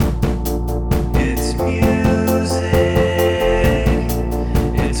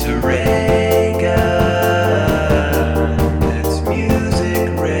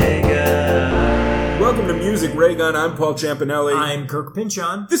I'm Paul Champanelli. I'm Kirk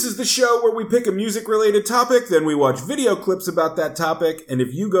Pinchon. This is the show where we pick a music-related topic, then we watch video clips about that topic, and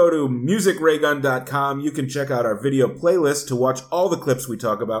if you go to musicraygun.com, you can check out our video playlist to watch all the clips we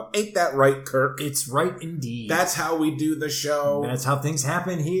talk about. Ain't that right, Kirk? It's right indeed. That's how we do the show. That's how things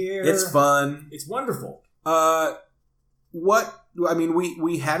happen here. It's fun. It's wonderful. We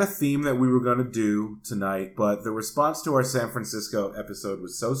had a theme that we were going to do tonight, but the response to our San Francisco episode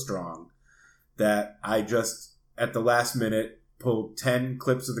was so strong that I just, at the last minute, pulled 10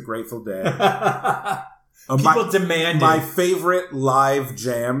 clips of the Grateful Dead. People demanded. My favorite live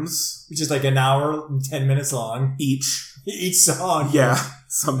jams. Which is like an hour and 10 minutes long. Each song. Yeah,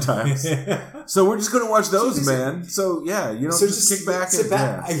 sometimes. So we're just going to watch those, man. So, yeah, you know, so just kick back and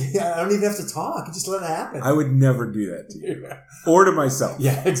back. I don't even have to talk. Just let it happen. I would never do that to you. Or to myself.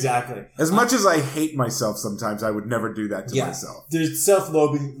 Yeah, exactly. As much as I hate myself sometimes, I would never do that to myself. There's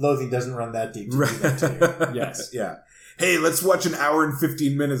self-loathing doesn't run that deep to do that to you. Yes. Yeah. Hey, let's watch an hour and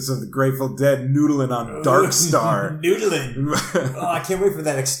 15 minutes of the Grateful Dead noodling on Dark Star. Noodling. I can't wait for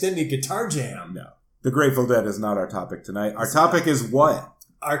that extended guitar jam. No. The Grateful Dead is not our topic tonight. Our topic is what?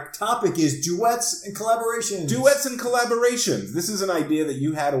 Our topic is duets and collaborations. Duets and collaborations. This is an idea that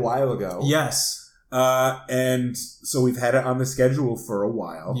you had a while ago. Yes. And so we've had it on the schedule for a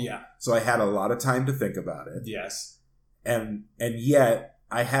while. Yeah. So I had a lot of time to think about it. Yes. And yet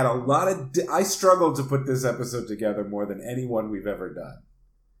I had a lot of... I struggled to put this episode together more than anyone we've ever done.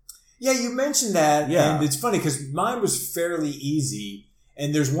 Yeah, you mentioned that. Yeah. And it's funny because mine was fairly easy.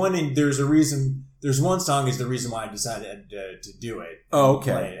 And there's one song is the reason why I decided to do it. Oh,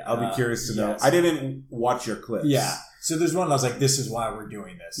 okay. I'll be curious to know. Yes. I didn't watch your clips. Yeah. So there's one I was like, this is why we're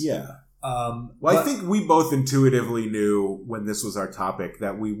doing this. Yeah. I think we both intuitively knew when this was our topic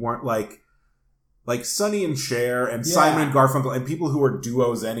that we weren't like Sonny and Cher and Simon and Garfunkel and people who are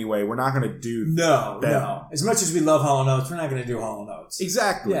duos anyway. We're not going to do No. As much as we love Hall & Oates, we're not going to do Hall & Oates.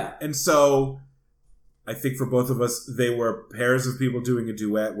 Exactly. Yeah. And so I think for both of us, they were pairs of people doing a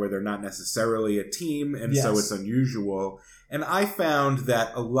duet where they're not necessarily a team, and so it's unusual. And I found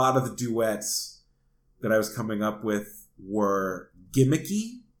that a lot of the duets that I was coming up with were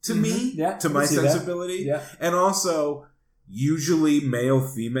gimmicky to me, to my sensibility, and also usually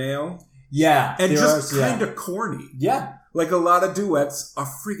male-female. Yeah. And just kind of corny. Yeah. Like a lot of duets are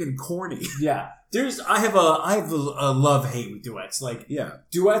freaking corny. Yeah. I have a love-hate with duets. Like,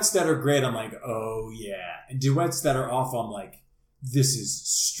 duets that are great, I'm like, oh yeah. And duets that are awful, I'm like, this is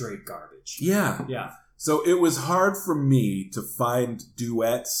straight garbage. Yeah. Yeah. So it was hard for me to find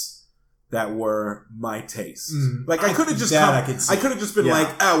duets that were my taste. Like I could have just been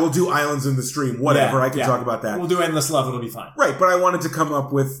like, we'll do Islands in the Stream, whatever. I can talk about that. We'll do Endless Love, it'll be fine. Right, but I wanted to come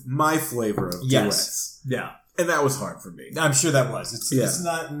up with my flavor of duets. Yeah. And that was hard for me. I'm sure that was. It's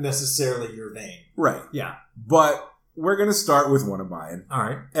not necessarily your vein. Right. Yeah. But we're going to start with one of mine. All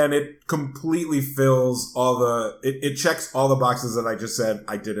right. And it completely fills it checks all the boxes that I just said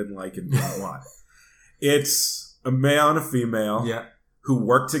I didn't like and didn't want. It's a male and a female who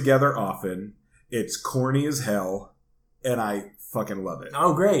work together often. It's corny as hell. And I fucking love it.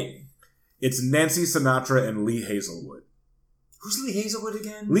 Oh, great. It's Nancy Sinatra and Lee Hazelwood. Who's Lee Hazelwood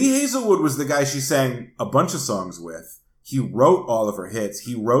again? Lee Hazelwood was the guy she sang a bunch of songs with. He wrote all of her hits.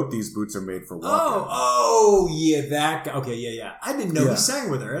 He wrote These Boots Are Made for Walking. Yeah, that guy. Okay, yeah. I didn't know he sang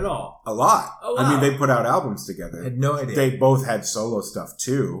with her at all. A lot. Oh, wow. I mean, they put out albums together. I had no idea. They both had solo stuff,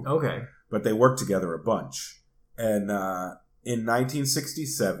 too. Okay. But they worked together a bunch. And in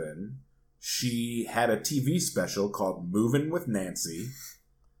 1967, she had a TV special called Movin' with Nancy.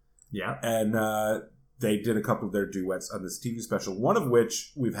 Yeah. And they did a couple of their duets on this TV special, one of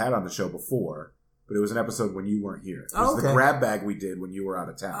which we've had on the show before, but it was an episode when you weren't here. It was the grab bag we did when you were out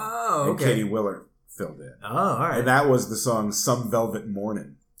of town. Oh, okay. And Katie Willard filled in. Oh, all right. And that was the song Some Velvet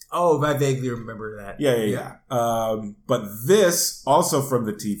Morning. Oh, I vaguely remember that. Yeah. But this, also from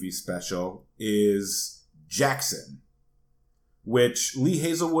the TV special, is Jackson, which Lee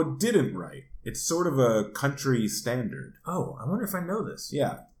Hazelwood didn't write. It's sort of a country standard. Oh, I wonder if I know this.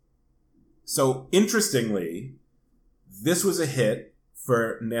 Yeah. So, interestingly, this was a hit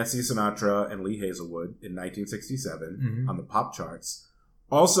for Nancy Sinatra and Lee Hazelwood in 1967 on the pop charts.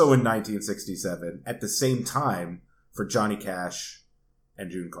 Also in 1967, at the same time, for Johnny Cash and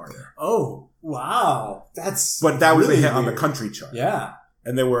June Carter. Oh, wow. But that was really a hit on the country chart. Yeah.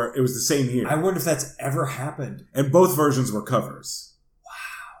 And it was the same year. I wonder if that's ever happened. And both versions were covers.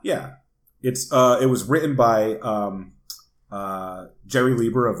 Wow. Yeah. It was written by Jerry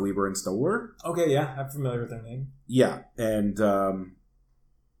Lieber of Lieber and Stoller. Okay, yeah, I'm familiar with their name. Yeah, and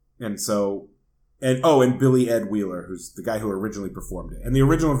Billy Ed Wheeler, who's the guy who originally performed it. And the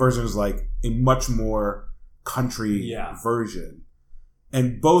original version is like a much more country version.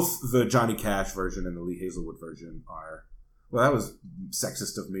 And both the Johnny Cash version and the Lee Hazelwood version are... Well, that was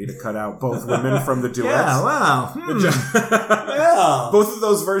sexist of me to cut out both women from the duets. Yeah, wow. Yeah. Both of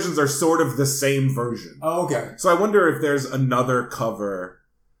those versions are sort of the same version. Oh, okay. So I wonder if there's another cover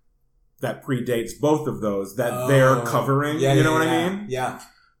that predates both of those that they're covering. You know what I mean? Yeah.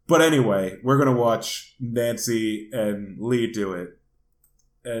 But anyway, we're going to watch Nancy and Lee do it.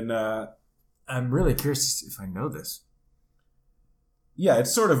 And I'm really curious if I know this. Yeah,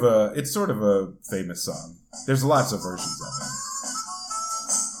 it's sort of a famous song. There's lots of versions of it.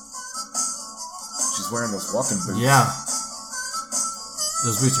 She's wearing those walking boots. Yeah.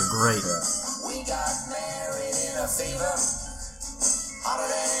 Those boots are great. Yeah. We got married in a fever, hotter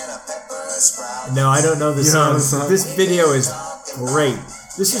than a pepper sprout. No, I don't know this song. This video is great.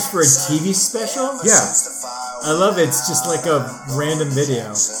 This is for a TV special? Yeah. I love it. It's just like a random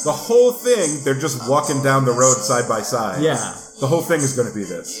video. The whole thing, they're just walking down the road side by side. Yeah. The whole thing is going to be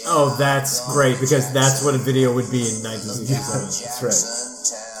this. Oh, that's great, because that's what a video would be in 1967. That's right.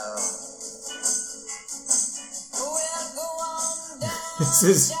 This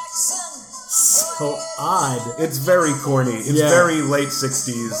is so odd. It's very corny. It's very late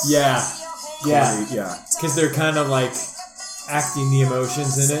 60s. Yeah. Corny. Yeah. Because they're kind of like acting the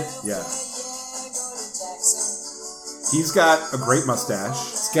emotions in it. Yeah. He's got a great mustache.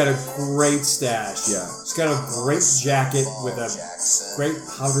 He's got a great stash. Yeah. He's got a great jacket with a great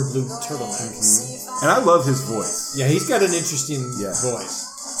powder blue turtleneck. Mm-hmm. And I love his voice. Yeah, he's got an interesting voice.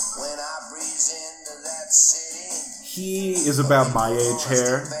 He is about my age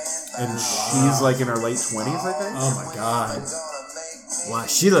hair, and she's like in her late 20s, I think. Oh my god. Wow,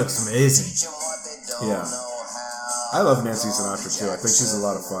 she looks amazing. Yeah. I love Nancy Sinatra too. I think she's a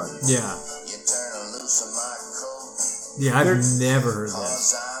lot of fun. Yeah. Yeah, I've never heard that.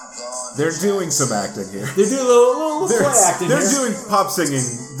 They're doing some acting here. They're doing a little play acting They're doing pop singing.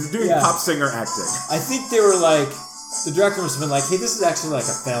 They're doing pop singer acting. I think they were like, the director must have been like, hey, this is actually like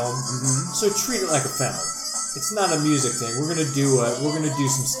a film, so treat it like a film. It's not a music thing. We're gonna do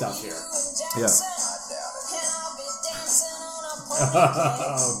some stuff here. Yeah.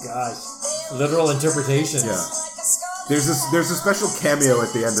 Oh gosh, literal interpretations. Yeah. There's a special cameo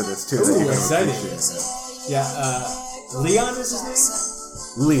at the end of this too. Ooh, exciting. Yeah. Leon is his name?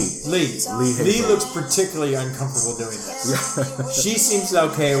 Lee looks particularly uncomfortable doing this. Yeah. She seems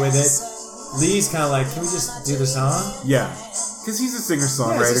okay with it. Lee's kind of like, can we just do the song? Yeah. Because he's a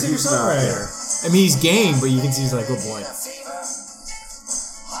singer-songwriter. Yeah, he's not. I mean, he's game, but you can see he's like, oh boy.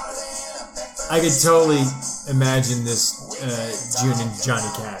 I could totally imagine this June and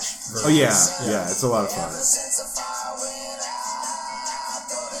Johnny Cash version. Oh, yeah. It's a lot of fun.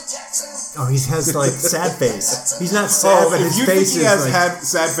 Oh, he has like sad face. He's not sad, but his face is like... If you think he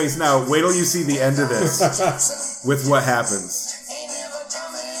has sad face now, wait till you see the end of this with what happens.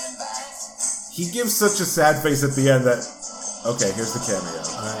 He gives such a sad face at the end that... Okay, here's the cameo.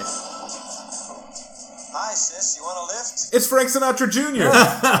 All right. Hi, sis. You want a lift? It's Frank Sinatra Jr.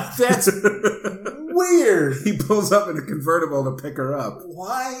 That's weird. He pulls up in a convertible to pick her up.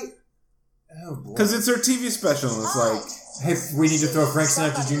 Why? Oh, boy. Because it's her TV special. And it's like... Hey, we need to throw Frank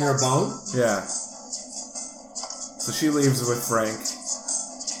Sinatra Jr. a bone? Yeah. So she leaves with Frank.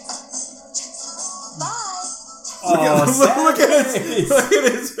 Bye. Look at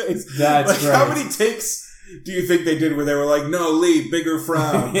his face. That's great. How many takes do you think they did where they were like, no, Lee, bigger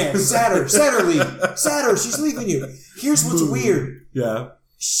frown? Yeah, sadder, Lee. Sadder, she's leaving you. Here's what's weird. Yeah.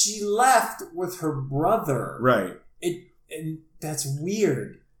 She left with her brother. Right. And that's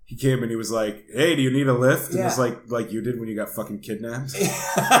weird. He came and he was like, hey, do you need a lift? And it was like you did when you got fucking kidnapped.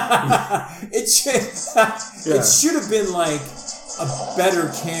 It should have been like a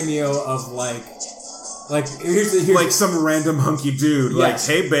better cameo of here's some random hunky dude. Yes.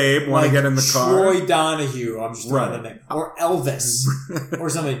 Like, hey babe, want to get in the car? Troy Donahue, I'm just throwing the name. Or Elvis. Or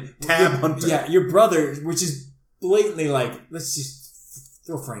something. Tab Hunter. Yeah, your brother, which is blatantly like, let's just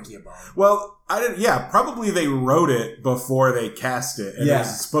throw Frankie a bone. Well, probably they wrote it before they cast it. And it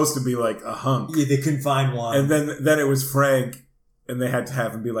was supposed to be like a hunk. Yeah, they couldn't find one. And then it was Frank, and they had to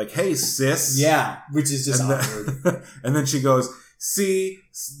have him be like, hey sis. Yeah, which is just awkward. And then she goes, see,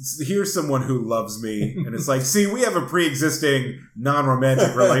 here's someone who loves me. And it's like, see, we have a pre-existing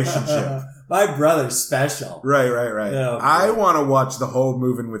non-romantic relationship. My brother's special. Right. Oh, I want to watch the whole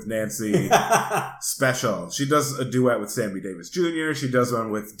Moving with Nancy special. She does a duet with Sammy Davis Jr. She does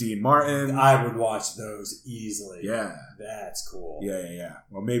one with Dean Martin. I would watch those easily. Yeah. That's cool. Yeah.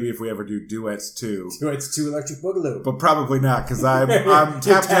 Well, maybe if we ever do duets too. Duets to Electric Boogaloo. But probably not, because I'm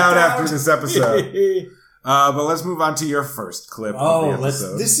tapped out after this episode. But let's move on to your first clip of the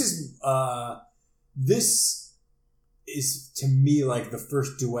episode. This is This is, to me, like the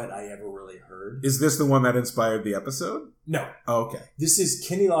first duet I ever really heard. Is this the one that inspired the episode? No. Oh, okay. This is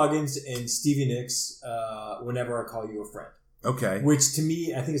Kenny Loggins and Stevie Nicks, Whenever I Call You a Friend. Okay. Which to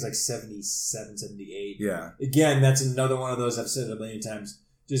me, I think is like 77, 78. Yeah. Again, that's another one of those, I've said it a million times,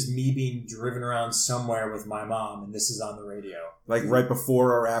 just me being driven around somewhere with my mom and this is on the radio. Like right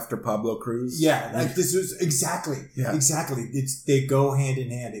before or after Pablo Cruz? Yeah, like this was exactly. They go hand in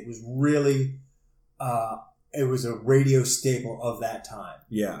hand. It was really, it was a radio staple of that time.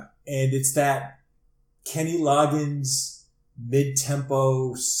 Yeah. And it's that Kenny Loggins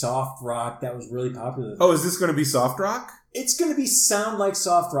mid-tempo soft rock that was really popular. Oh, is this going to be soft rock? It's going to be sound like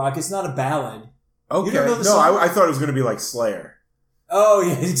soft rock. It's not a ballad. Okay. I thought it was going to be like Slayer. Oh,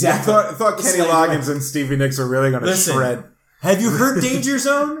 yeah, exactly. I thought Kenny Loggins and Stevie Nicks are really going to shred. Have you heard Danger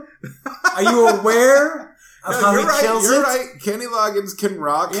Zone? Are you aware of how he kills it? You're right. Kenny Loggins can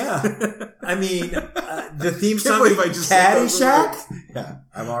rock. Yeah. I mean, the theme Can't song believe of I just Caddyshack? Yeah,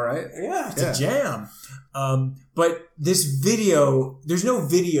 I'm all right. Yeah, it's a jam. But this video, there's no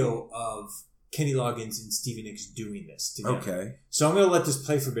video of Kenny Loggins and Stevie Nicks doing this together. Okay. So I'm going to let this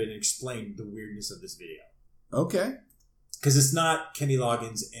play for a bit and explain the weirdness of this video. Okay. Because it's not Kenny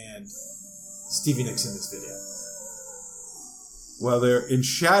Loggins and Stevie Nicks in this video. Well, they're in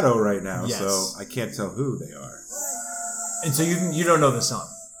shadow right now, Yes. so I can't tell who they are. And so you don't know the song.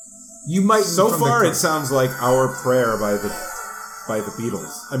 You might. So far, it sounds like "Our Prayer" by the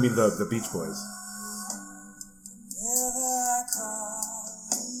Beatles. I mean, the Beach Boys.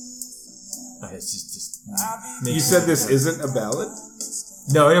 It's just you said this isn't a ballad?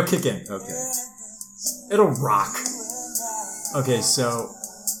 No, it'll kick in. Okay. It'll rock. Okay, so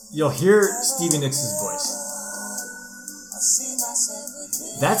you'll hear Stevie Nicks' voice.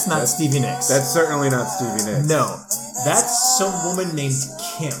 That's not Stevie Nicks. That's certainly not Stevie Nicks. No. That's some woman named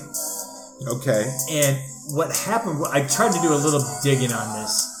Kim. Okay. And what happened, I tried to do a little digging on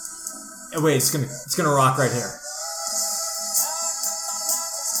this. Wait, it's gonna rock right here.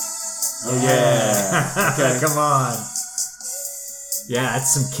 Oh, yeah. Okay. Come on. Yeah,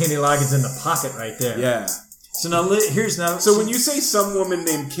 that's some Kenny Loggins in the pocket right there. Yeah. So now, here's now. So when you say some woman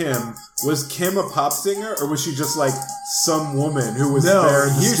named Kim, was Kim a pop singer, or was she just like some woman who was there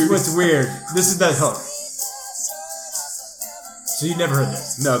in the here's studio? what's weird. This is that hook. So you never heard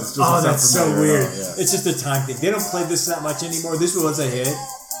this? No, this doesn't sound that's so familiar weird. at all, yeah. It's just a time thing. They don't play this that much anymore. This was a hit.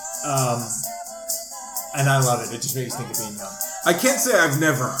 And I love it. It just makes me think of being young. I can't say I've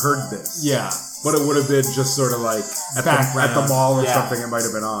never heard this. Yeah. But it would have been just sort of like at the mall or something it might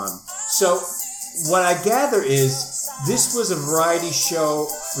have been on. So what I gather is this was a variety show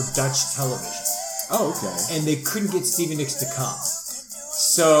for Dutch television. Oh, okay. And they couldn't get Stevie Nicks to come.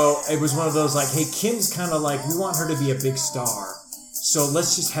 So it was one of those like, hey, Kim's kind of like, we want her to be a big star. So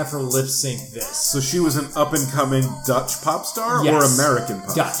let's just have her lip sync this. So she was an up-and-coming Dutch pop star Yes. or American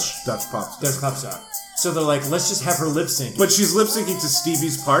pop Dutch. star? Dutch pop star. Dutch pop star. So they're like, let's just have her lip sync. But she's lip syncing to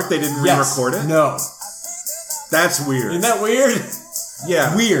Stevie's part? They didn't re-record it? No. That's weird. Isn't that weird?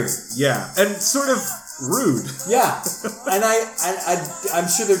 Yeah. Weird. Yeah. And sort of rude. Yeah. And I'm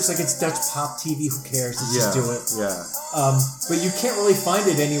sure there's like, it's Dutch pop TV, who cares? Let's just do it. Yeah. But you can't really find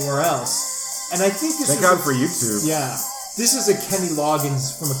it anywhere else. And I think this Thank God for YouTube. Yeah. This is from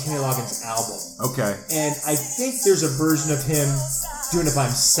a Kenny Loggins album. Okay. And I think there's a version of him doing it by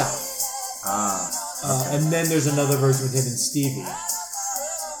himself. And then there's another version with him and Stevie.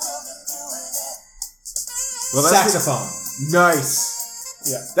 Well, that's saxophone. Nice.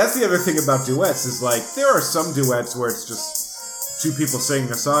 Yeah. That's the other thing about duets is like there are some duets where it's just two people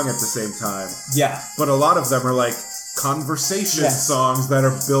singing a song at the same time. Yeah. But a lot of them are like conversation songs that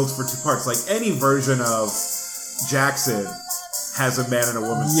are built for two parts. Like any version of Jackson has a man and a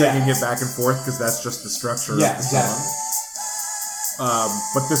woman singing it back and forth because that's just the structure of the song.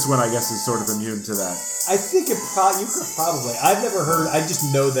 But this one, I guess, is sort of immune to that. I think you could probably. I've never heard. I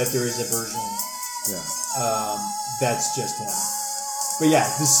just know that there is a version. Yeah. That's just him. But yeah,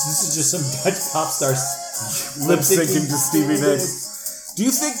 this is just some Dutch pop stars lip syncing to Stevie Nicks. Do you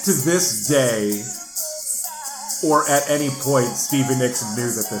think to this day, or at any point, Stevie Nicks knew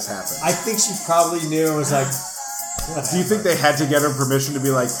that this happened? I think she probably knew. It was like. Whatever. Do you think they had to get her permission to be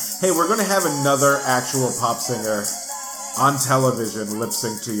like, hey, we're going to have another actual pop singer on television lip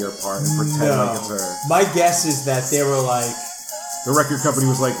sync to your part and pretend like it's her? My guess is that they were like... The record company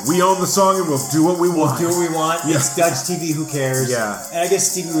was like, we own the song and we'll do what we want. We'll do what we want. Yeah. It's Dutch TV, who cares? Yeah. And I guess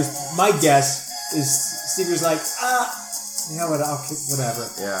Stevie was... My guess is Stevie was like, you know what, whatever.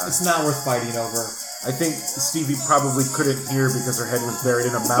 Yeah. It's not worth fighting over. I think Stevie probably couldn't hear because her head was buried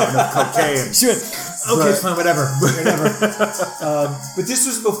in a mountain of cocaine. She went, okay, it's fine, whatever. But this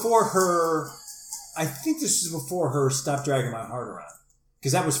was before her I think this was before her Stop Dragging My Heart Around.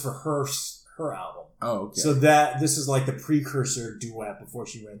 Because that was for her album. Oh, okay. So this is like the precursor duet before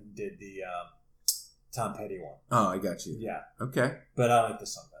she went and did the Tom Petty one. Oh, I got you. Yeah. Okay. But I like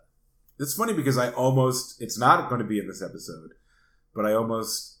this song better. It's funny because it's not going to be in this episode, but I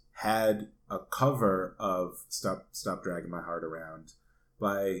almost had a cover of Stop Dragging My Heart Around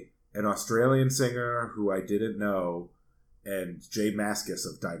by an Australian singer who I didn't know, and Jay Mascis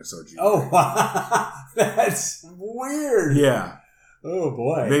of Dinosaur Jr. Oh, wow. That's weird. Yeah. Oh,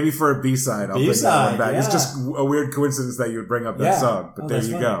 boy. Maybe for a B-side, I'll bring that one back. Yeah. It's just a weird coincidence that you would bring up that song, but there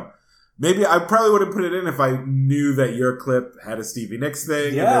you go. Maybe I probably would have put it in if I knew that your clip had a Stevie Nicks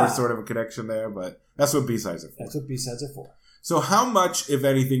thing, and there was sort of a connection there, but that's what B-sides are for. That's what B-sides are for. So how much, if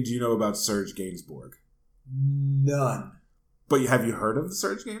anything, do you know about Serge Gainsbourg? None. But have you heard of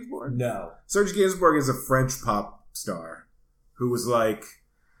Serge Gainsbourg? No. Serge Gainsbourg is a French pop star who was like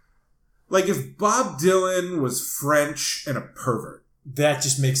if Bob Dylan was French and a pervert. That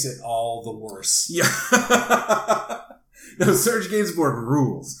just makes it all the worse. Yeah. No, Serge Gainsbourg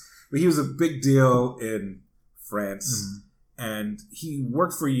rules. But he was a big deal in France. And he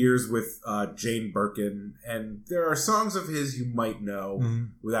worked for years with Jane Birkin. And there are songs of his you might know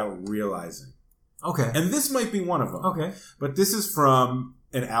without realizing. Okay. And this might be one of them. Okay. But this is from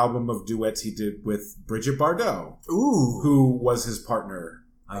an album of duets he did with Brigitte Bardot. Ooh. Who was his partner.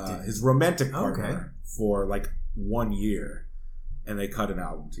 His romantic partner for like 1 year. And they cut an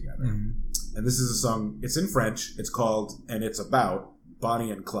album together. And this is a song, it's in French, it's called, and it's about Bonnie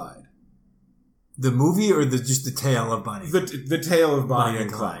and Clyde. The movie or just the tale of Bonnie? The tale of Bonnie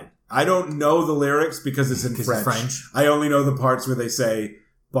and Clyde. I don't know the lyrics because it's in French. I only know the parts where they say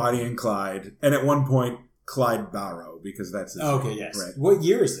Bonnie and Clyde, and at one point, Clyde Barrow, because that's his name. Yes. Right. What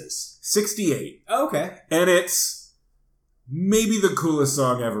year is this? 68. Okay. And it's maybe the coolest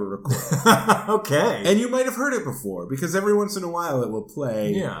song ever recorded. Okay. And you might have heard it before, because every once in a while it will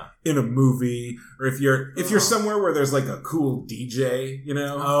play in a movie, or if you're somewhere where there's like a cool DJ, you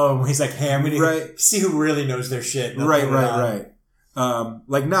know? Oh, he's like hammering. Right. See who really knows their shit. Right.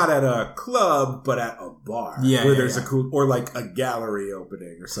 Like not at a club, but at a bar. Yeah. Where there's a cool, or like a gallery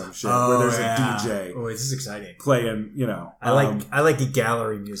opening or some shit, where there's a DJ. Oh, this is exciting. Playing, you know. I like the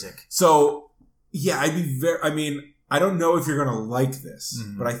gallery music. So, yeah, I don't know if you're going to like this,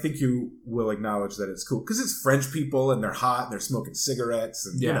 but I think you will acknowledge that it's cool. Because it's French people, and they're hot, and they're smoking cigarettes.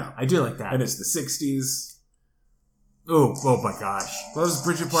 And, you know, I do like that. And it's the 60s. Oh my gosh. Well, that was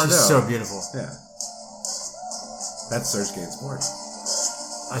Brigitte Bardot. She's so beautiful. Yeah. That's Serge Gainsbourg.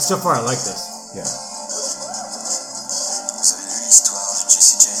 So far, I like this. Yeah.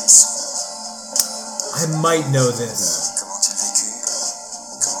 I might know this. Yeah.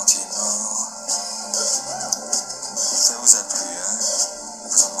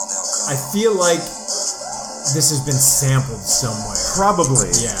 I feel like this has been sampled somewhere. Probably.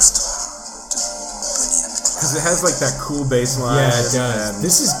 Yeah. Because it has like that cool bass line. Yeah, it does.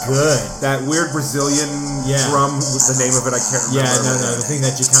 This is good. That weird Brazilian drum, with the name of it I can't remember. Yeah, no. The thing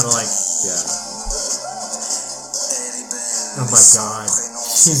that you kind of like. Yeah. Oh my god.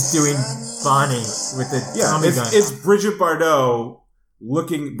 She's doing Bonnie with the Tommy gun. It's Brigitte Bardot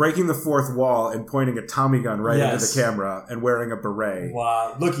breaking the fourth wall and pointing a Tommy gun right into the camera and wearing a beret.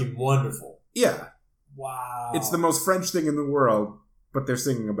 Wow, looking wonderful. Yeah. Wow. It's the most French thing in the world, but they're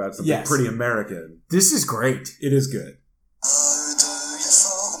singing about something pretty American. This is great. It is good.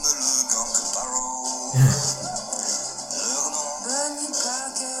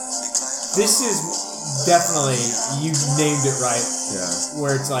 This is definitely, you named it right. Yeah.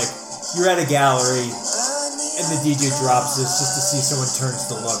 Where it's like, you're at a gallery, and the DJ drops this just to see someone turns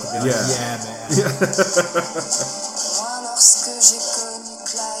to look and be like, yeah, man. Yeah.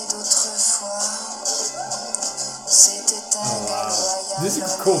 Oh, wow. This is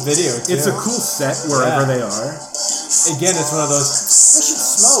a cool video, too. It's a cool set wherever they are. Again, it's one of those, I should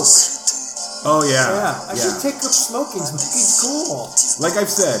smoke. Oh, yeah. Yeah, I should take up smoking. Smoking's cool. Like I've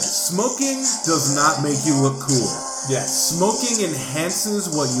said, smoking does not make you look cool. Yes. Smoking enhances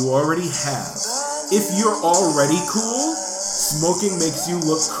what you already have. If you're already cool, smoking makes you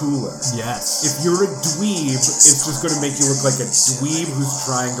look cooler. Yes. If you're a dweeb, it's just going to make you look like a dweeb who's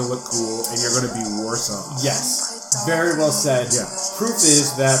trying to look cool, and you're going to be worse off. Yes. Very well said. Yeah. Proof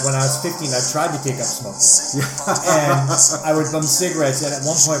is that when I was 15, I tried to take up smoking. And I would bum cigarettes, and at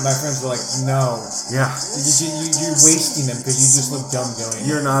one point my friends were like, no. Yeah. You're wasting them because you just look dumb doing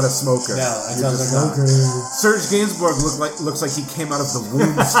it. You're not a smoker. No. And I was like, okay. Serge Gainsbourg looks like he came out of the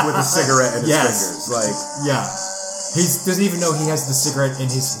womb with a cigarette in his fingers. Like, yeah. He doesn't even know he has the cigarette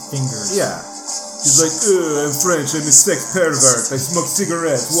in his fingers. Yeah. He's like, I'm French, I'm a sex pervert, I smoke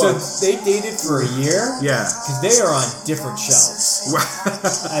cigarettes. What? So they dated for a year? Yeah. Because they are on different shelves.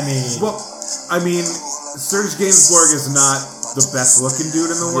 I mean, Serge Gainsbourg is not the best looking dude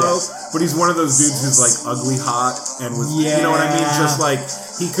in the world, but he's one of those dudes who's like ugly hot and was, you know what I mean? Just like,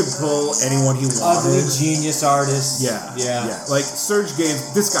 he could pull anyone he wanted. Ugly genius artist. Yeah. Like, Serge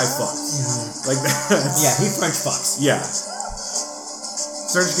Gainsbourg, this guy fucks. Like that. Yeah, he French fucks. Yeah.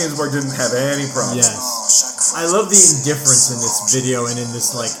 Serge Gainsbourg didn't have any problem. Yes. I love the indifference in this video and in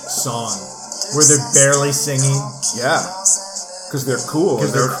this, like, song, where they're barely singing. Yeah. Because they're cool.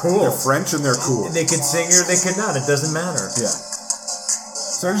 Because they're cool. They're French and they're cool. They could sing or they could not. It doesn't matter. Yeah.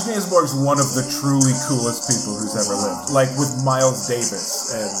 Serge Gainsbourg's one of the truly coolest people who's ever lived. Like, with Miles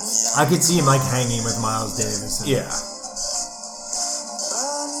Davis. And I could see him, like, hanging with Miles Davis. Yeah.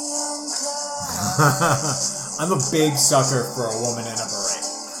 I'm a big sucker for a woman in a beret.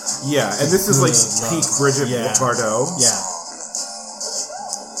 Yeah, and this is like peak Bridget Bardot. Yeah.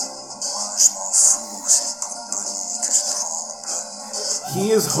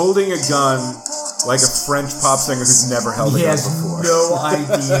 He is holding a gun like a French pop singer who's never held a gun before. He has no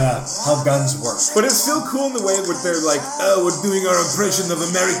idea how guns work. But it's still cool in the way where they're like, oh, we're doing our impression of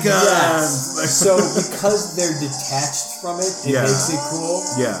America. Yes. So because they're detached from it, it makes it cool.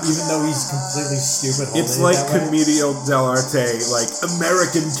 Yeah. Even though he's completely stupid. It's like Commedio dell'arte, like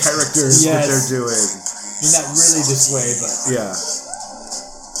American characters that they're doing. Not really this way, but yeah.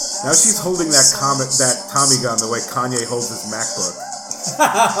 Now she's holding that Tommy gun the way Kanye holds his MacBook.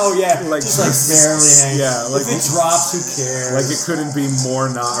 Oh yeah, like just like barely hanging. Yeah, like if it drops, who cares? Like it couldn't be more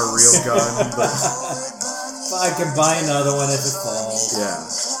not a real gun. But I can buy another one if it falls. Yeah.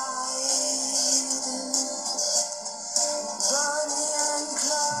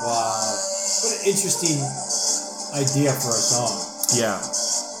 Wow, what an interesting idea for a song. Yeah.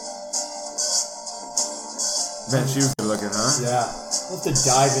 Man, she was good looking, huh? Yeah. We'll have to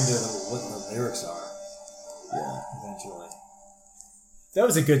dive into what the lyrics are. Yeah. Eventually. That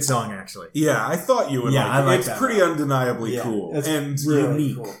was a good song, actually. Yeah, I thought you would like it. I like it's that pretty undeniably cool. It's and really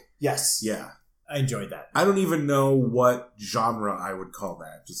unique. cool. Yes. Yeah. I enjoyed that. I don't even know what genre I would call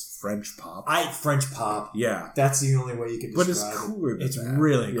that. Just French pop. French pop. Yeah. That's the only way you can describe it. But it's cooler than It's that.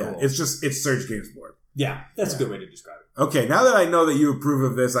 really Yeah. cool. It's Serge Gainsbourg. Yeah, that's a good way to describe it. Okay, now that I know that you approve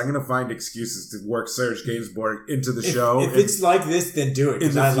of this, I'm going to find excuses to work Serge Gainsbourg into the show. If it's like this, then do it.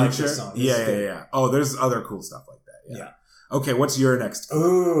 In the I future. like this song. This is good. Yeah. Oh, there's other cool stuff like that. Yeah. Okay, what's your next?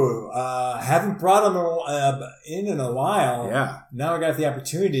 Ooh, haven't brought him in a while. Yeah. Now I got the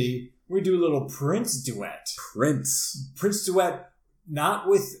opportunity. We do a little Prince duet. Prince duet, not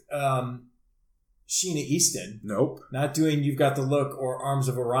with Sheena Easton. Nope. Not doing You've Got the Look or Arms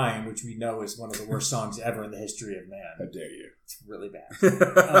of Orion, which we know is one of the worst songs ever in the history of man. How dare you? It's really bad.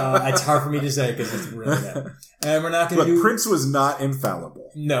 It's hard for me to say because it's really bad. And we're not going to do... Prince was not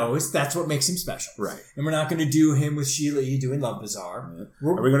infallible. No, that's what makes him special. Right. And we're not going to do him with Sheila E. doing Love Bazaar. Yeah.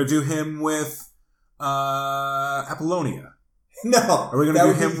 Are we going to do him with Apollonia? No. Are we going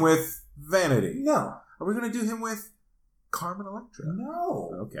to do him with Vanity? No. Are we going to do him with Carmen Electra?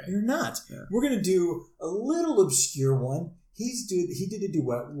 No. Okay. You're not. Yeah. We're going to do a little obscure one. He did a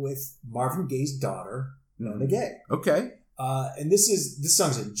duet with Marvin Gaye's daughter, Nona Gaye. Okay. And this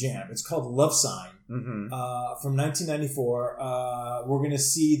song's a jam. It's called Love Sign. Mm-hmm. From 1994. We're going to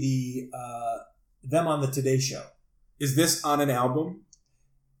see them on the Today Show. Is this on an album?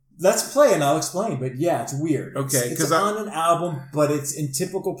 Let's play and I'll explain. But yeah, it's weird. Okay. It's on an album, but it's in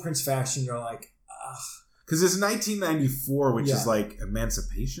typical Prince fashion. You're like, ugh. Because it's 1994, which is like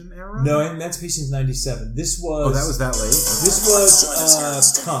Emancipation era? No, Emancipation's 97. This was... Oh, that was that late? This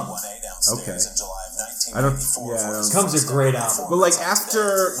was Come. Okay. I don't... Come's a great album. But like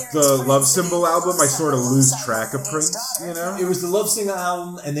after the Love Symbol album, I sort of lose track of Prince, you know? It was the Love Symbol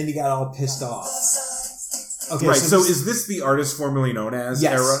album, and then you got all pissed off. Okay, right, so is this the artist formerly known as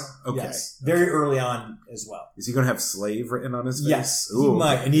era? Okay. Yes. Very early on as well. Is he going to have Slave written on his face? Yes, he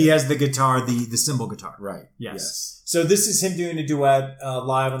might. And he has the guitar, the cymbal guitar. Right. Yes. So this is him doing a duet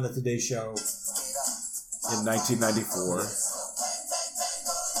live on the Today Show. In 1994.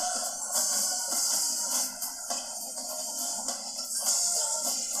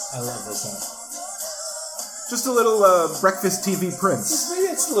 I love this song. Just a little breakfast TV Prince.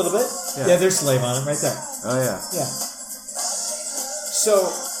 It's a little bit. Yeah, there's Slave on it right there. Oh, yeah. Yeah. So,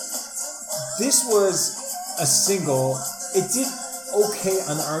 this was a single. It did okay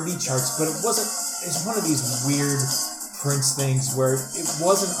on the R&B charts, but it wasn't... It's one of these weird Prince things where it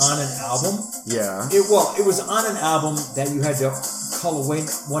wasn't on an album. Yeah. It was on an album that you had to call a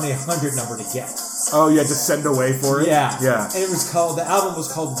 1-800 number to get. Oh, you had to send away for it? Yeah. Yeah. And the album was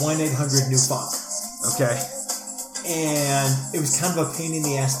called 1-800-NEW-FUNK. Okay. And it was kind of a pain in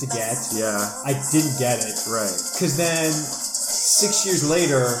the ass to get. Yeah. I didn't get it. Right. Because then 6 years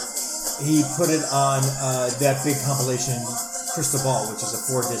later, he put it on that big compilation, Crystal Ball, which is a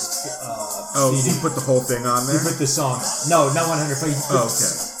 4-disc Oh, CD. he put the whole thing on He there? put the song on. No, not 100 Funk. He put okay.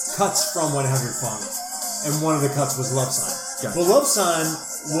 cuts from 100 Funk. And one of the cuts was Love Sign. Gotcha. Well, Love Sign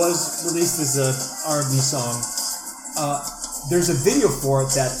was released as a R&B song. There's a video for it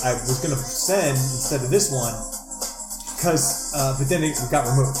that I was going to send instead of this one, but then it got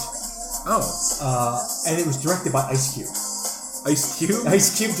removed. Oh. And it was directed by Ice Cube. Ice Cube?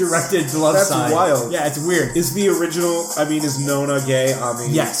 Ice Cube directed Love That's Sign. wild. Yeah, it's weird. Is the original, is Nona gay on the...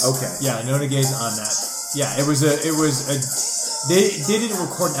 Yes. Okay. Yeah, Nona Gay's on that. Yeah, it was a. They didn't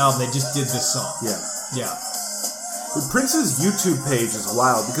record an album. They just did this song. Yeah. Yeah. Prince's YouTube page is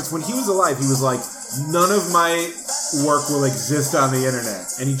wild because when he was alive, he was like, none of my work will exist on the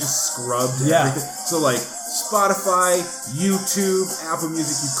internet. And he just scrubbed everything. So, like, Spotify, YouTube, Apple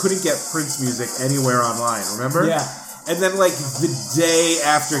Music, you couldn't get Prince music anywhere online, remember? Yeah. And then, like, the day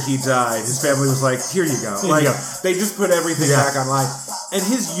after he died, his family was like, here you go. They just put everything back online. And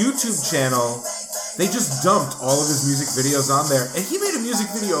his YouTube channel, they just dumped all of his music videos on there. And he made a music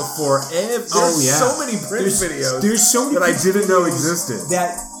video for there's so many Prince videos There's so many that I didn't know videos existed.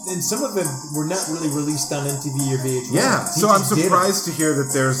 And some of them were not really released on MTV or VH1. Yeah, He so I'm just did surprised to hear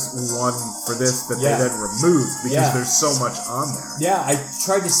that there's one for this that they then removed because there's so much on there. Yeah, I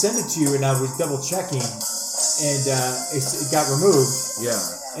tried to send it to you and I was double checking, and it got removed. Yeah.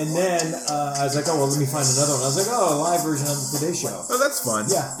 And then I was like, oh, well, let me find another one. I was like, oh, a live version on the Today Show. Oh, that's fun.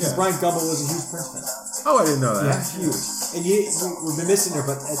 Yeah, because Brian Gumble was a huge Prince fan. Oh, I didn't know that. Yeah, huge. And we've been missing her,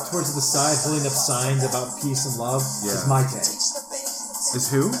 but towards the side, holding up signs about peace and love is Mai Tai. Is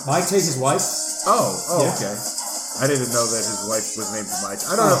who? Mai Tai, his wife. Oh, Yeah. okay. I didn't know that his wife was named Mai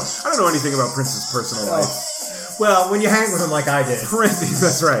Tai. I don't know anything about Prince's personal life. Well, when you hang with him like I did. Prince,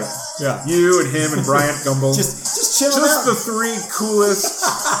 that's right. Yeah. You and him and Bryant Gumbel. Just chilling Just out. the three coolest.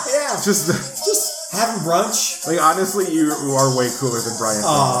 Yeah. Just having brunch. like honestly, you are way cooler than Bryant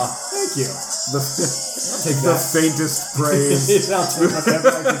Gumbel. Thank you. The faintest praise. I'll take whatever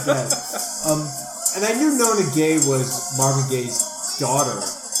I can get. And I knew Nona Gay was Marvin Gaye's daughter.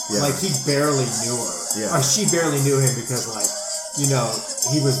 Yeah. Like, he barely knew her. Yeah. Or she barely knew him because, like, he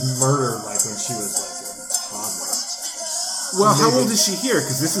was murdered, like, when she was, like, a toddler. Well, how old is she here?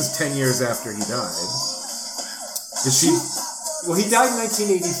 Because this is 10 years after he died. Is she? Well, he died in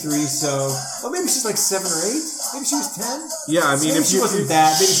 1983, so... Well, maybe she's, like, 7 or 8? Maybe she was 10? Yeah, I mean, Maybe if she wasn't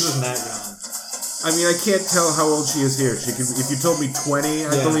that young. I mean, I can't tell how old she is here. She can. If you told me 20,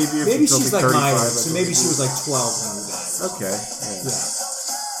 I believe you. If Maybe you told she's me like 35, my I age, so maybe believe she you. was like 12 when he died. Okay. Yeah.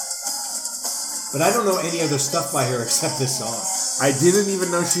 But I don't know any other stuff by her except this song. I didn't even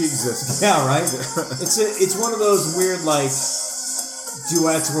know she existed. Yeah, right? It's one of those weird, like,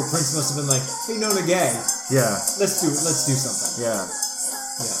 duets where Prince must have been like, hey, Nona Gay, Yeah. let's do something. Yeah.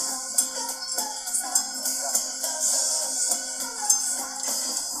 Yeah.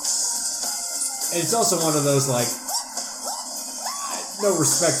 And it's also one of those, like, no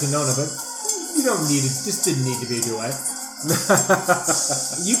respect to Nona, but you don't need it. This didn't need to be a duet.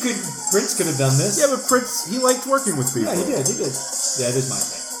 Prince could have done this. Yeah, but Prince, he liked working with people. Yeah, he did. That is my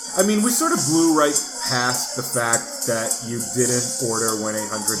thing. I mean, we sort of blew right past the fact that you didn't order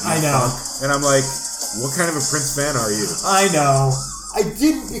 1-800. I know. And I'm like, what kind of a Prince fan are you? I know. I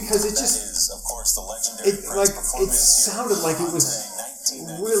didn't because it just, Is, of course, the legendary Prince it sounded like it was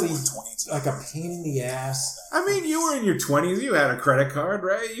really like a pain in the ass. I mean, you were in your 20s. You had a credit card,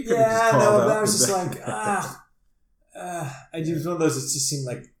 right? You could have Yeah, just called no, up. but I was just and- like, I just one of those. It just seemed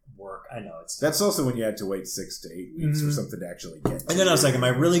like work. I know it's. That's also when you had to wait 6 to 8 weeks for something to actually get. And then I was like, am I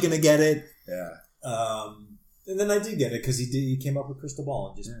really gonna get it? Yeah. And then I did get it because he came up with Crystal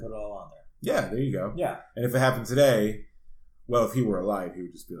Ball and just put it all on there. Yeah, there you go. Yeah. And if it happened today, well, if he were alive, he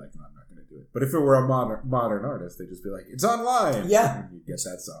would just be like, no, I'm not going to do it. But if it were a modern artist, they'd just be like, it's online. Yeah. And you'd get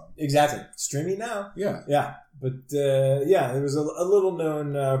that song. Exactly. Streaming now. Yeah. Yeah. But yeah, there was a little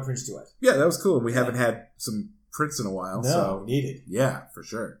known Prince duet. Yeah, that was cool. And we haven't had some Prince in a while. No, so needed. yeah, for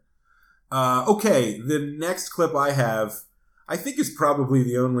sure. Okay, the next clip I have, I think is probably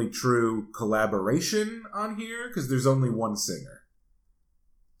the only true collaboration on here because there's only one singer.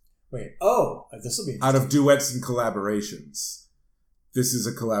 Wait. This will be Out of duets and collaborations, this is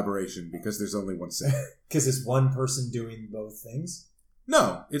a collaboration because there's only one singer. because it's one person doing both things.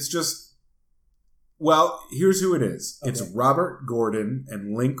 No, it's just, well, here's who it is. Okay. It's Robert Gordon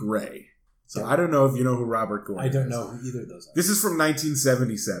and Link Wray. So I don't know if you know who Robert Gordon is. I don't know who either of those are. This is from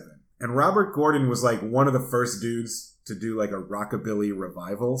 1977. And Robert Gordon was like one of the first dudes to do like a rockabilly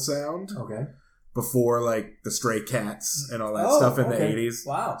revival sound. Okay. before like the Stray Cats and all that stuff in the 80s.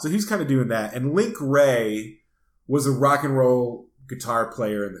 Wow. So he's kind of doing that. And Link Wray was a rock and roll guitar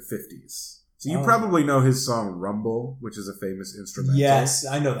player in the 50s. So you probably know his song Rumble, which is a famous instrumental. Yes,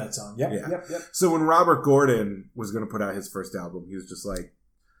 I know that song. Yep, Yeah. yep. So when Robert Gordon was going to put out his first album, he was just like,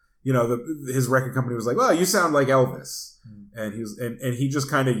 you know, his record company was like, "Well, you sound like Elvis," and he just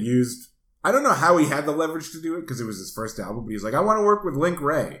kind of used. I don't know how he had the leverage to do it because it was his first album, but he's like, "I want to work with Link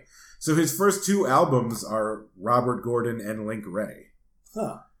Wray." So his first 2 albums are Robert Gordon and Link Wray.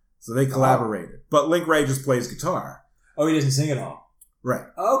 Huh. So they collaborated, but Link Wray just plays guitar. Oh, he doesn't sing at all. Right.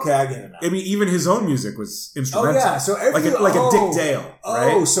 Okay, I get it now. I mean, even his own music was instrumental. Oh yeah, so like a Dick Dale,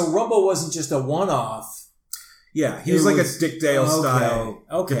 right? Oh, so Rumble wasn't just a one-off. Yeah, he was like a Dick Dale style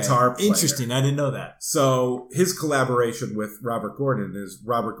guitar player. Interesting. I didn't know that. So his collaboration with Robert Gordon is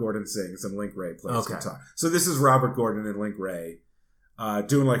Robert Gordon sings and Link Wray plays guitar. So this is Robert Gordon and Link Wray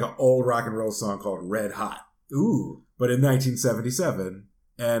doing like an old rock and roll song called Red Hot. Ooh. But in 1977.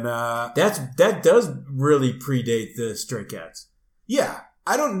 And that does really predate the Stray Cats. Yeah.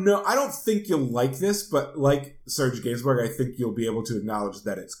 I don't know. I don't think you'll like this, but like Serge Gainsbourg, I think you'll be able to acknowledge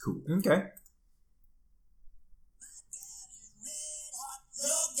that it's cool. Okay.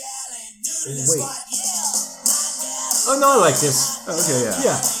 Wait. Oh no, I like this. Okay, yeah.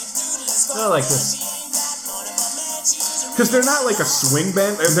 Yeah. I like this. Because they're not like a swing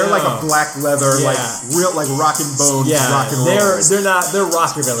band. They're like a black leather, like real, like rock and bones, rock and roll. They're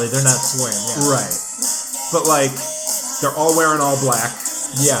rockabilly. They're not swing. Yeah. Right. But like, they're all wearing all black.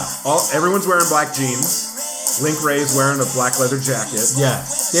 Yeah. Everyone's wearing black jeans. Link Wray's wearing a black leather jacket. Yeah.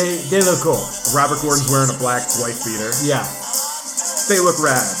 They look cool. Robert Gordon's wearing a black wife beater. Yeah. They look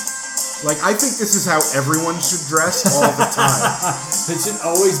rad. Like, I think this is how everyone should dress all the time. It should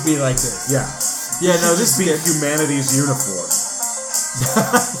always be like this. Yeah. Yeah, no, this be humanity's uniform.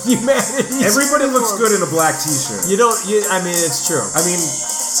 Humanity's Everybody looks good in a black t-shirt. I mean, it's true. I mean,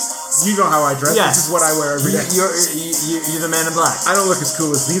 you know how I dress. Yeah. This is what I wear every day. You're the man in black. I don't look as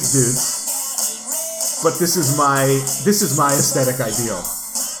cool as these dudes. But this is my aesthetic ideal.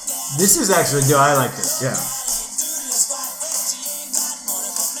 This is actually, I like this. Yeah.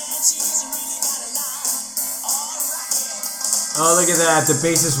 Oh, look at that. The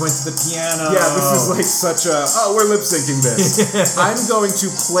bassist went to the piano. Yeah, this is like such a... Oh, we're lip-syncing this. I'm going to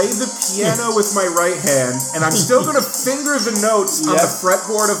play the piano with my right hand, and I'm still going to finger the notes on the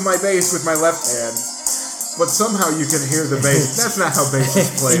fretboard of my bass with my left hand. But somehow you can hear the bass. That's not how bass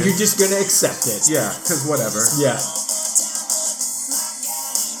is played. And you're just going to accept it. Yeah, because whatever. Yeah.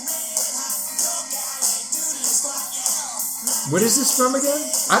 What is this from again?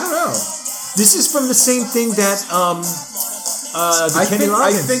 I don't know. This is from the same thing that... I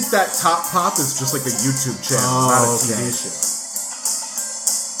think that Top Pop is just like a YouTube channel, not a TV show.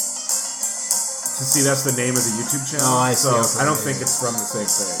 So see, that's the name of the YouTube channel. Oh, I see. So I don't think it's from the same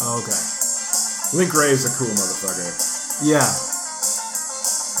thing. Oh, okay. Link Wray is a cool motherfucker. Yeah.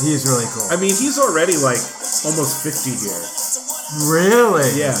 He is really cool. I mean, he's already like almost 50 here. Really?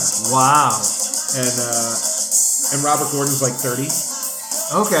 Yeah. Wow. And Robert Gordon's like 30.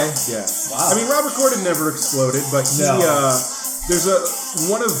 Okay. Yeah. Wow. I mean, Robert Gordon never exploded, but he there's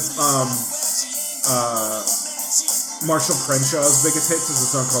one of Marshall Crenshaw's biggest hits is a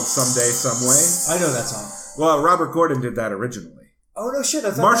song called "Someday, Someway." I know that song. Well, Robert Gordon did that originally. Oh no shit!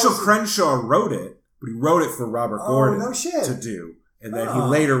 I thought Marshall Crenshaw wrote it, but he wrote it for Robert Gordon to do, and then he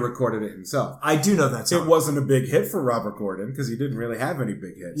later recorded it himself. I do know that song. It wasn't a big hit for Robert Gordon because he didn't really have any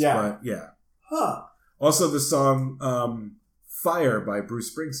big hits. Yeah. But yeah. Huh. Also, the song "Fire" by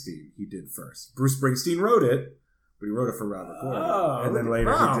Bruce Springsteen he did first. Bruce Springsteen wrote it, but he wrote it for Robert Gordon, and then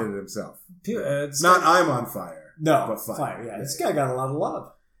later he did it himself. Not "I'm on Fire." No, but Fire. Yeah, this guy got a lot of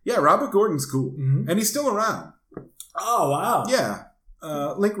love. Yeah, Robert Gordon's cool, and he's still around. Oh wow. Yeah,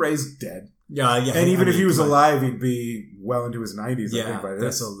 Link Wray's dead. Yeah. And even if he was alive, he'd be well into his 90s. I think by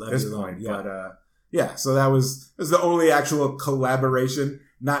this point. Long, yeah. But yeah, so that was the only actual collaboration,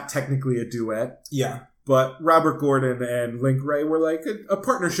 not technically a duet. Yeah. But Robert Gordon and Link Wray were like a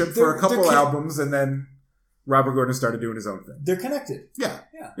partnership for a couple albums, and then Robert Gordon started doing his own thing. They're connected. Yeah.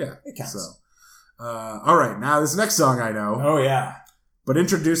 It counts. So, all right, now this next song I know. Oh yeah. But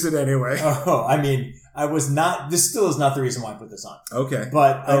introduce it anyway. Oh, I mean, this still is not the reason why I put this on. Okay.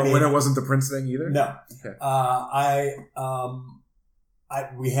 But I mean, when it wasn't the Prince thing either? No. Okay.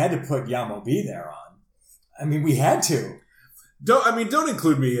 We had to put Yamo B there on. I mean, we had to. Don't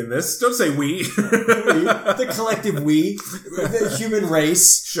include me in this. Don't say we. The collective we, the human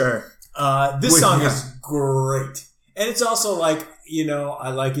race. Sure. This song is great. And it's also like, I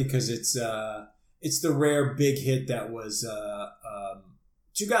like it because it's the rare big hit that was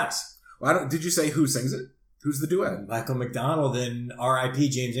Two Guys. Did you say who sings it? Who's the duet? Michael McDonald and R.I.P.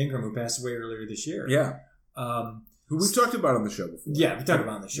 James Ingram, who passed away earlier this year. Yeah. Who we've talked about on the show before. Yeah, we talked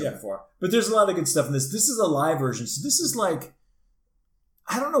about it on the show before. But there's a lot of good stuff in this. This is a live version. So this is like,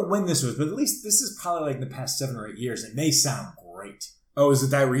 I don't know when this was, but at least this is probably like in the past 7 or 8 years, and they sound great. Oh, is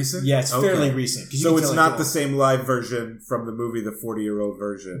it that recent? Yeah, it's fairly recent. So it's not the same live version from the movie, the 40-year-old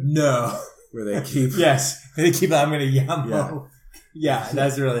version. No. Where they keep... Yes. They keep, I'm going to Yamo. Yeah,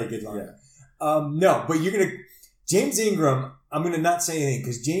 that's really a good line. Yeah. No, but you're going to... James Ingram, I'm going to not say anything,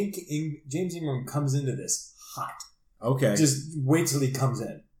 because James Ingram comes into this hot. Okay. Just wait till he comes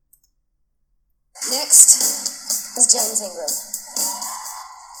in. Next is James Ingram.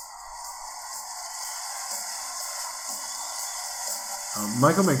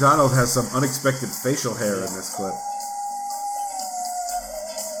 Michael McDonald has some unexpected facial hair in this clip.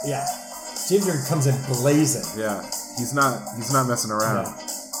 Yeah. James Ingram comes in blazing. Yeah. He's not messing around. Yeah.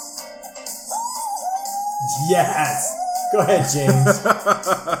 Yes! Go ahead, James.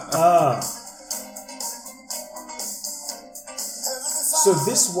 So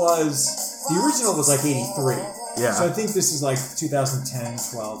this was... The original was like 83. Yeah. So I think this is like 2010,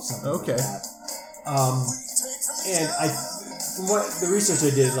 12, something like that. And from what the research I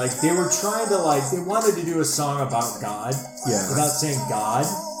did, like, they were trying to, like, they wanted to do a song about God. Yeah. Without saying God.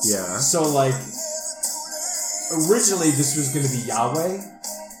 Yeah. So, like, originally this was going to be Yahweh.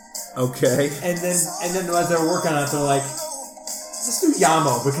 Okay. And then as they were working on it, they're like, let's do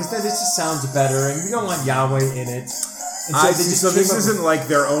Yamo, because then it just sounds better, and we don't want Yahweh in it. And I see. So this isn't like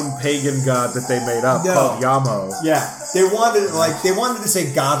their own pagan god that they made up called Yamo. Yeah. They wanted to say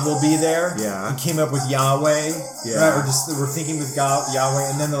God will be there. Yeah. And came up with Yahweh. Yeah. Right? Or just they were thinking with God,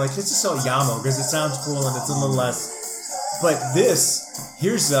 Yahweh, and then they're like, let's just call it Yamo because it sounds cool and it's a little less. But this,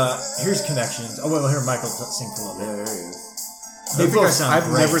 here's connections. Oh well, here Michael sings a little bit. Yeah, there he is. They both sound I've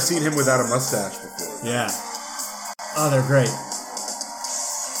great. never seen him without a mustache before. Yeah. Oh, they're great.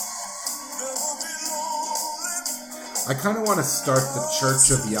 I kind of want to start the Church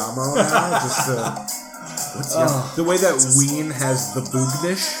of Yamo now, just to... What's Yamo? The way that Ween has the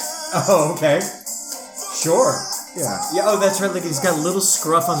Boognish. Oh, okay. Sure. Yeah. Yeah, oh, that's right. Like he's got a little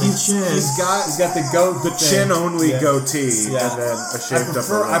scruff on the chin. He's got the goat, the chin-only goatee, Yeah. and then a shaved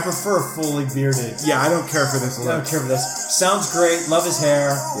upper lip. I prefer fully bearded. Yeah, I don't care for this I look. don't care for this. Sounds great. Love his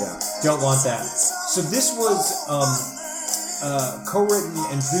hair. Yeah. Don't want that. So this was co-written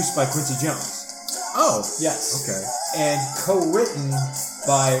and produced by Quincy Jones. Oh. Yes. Okay. And co-written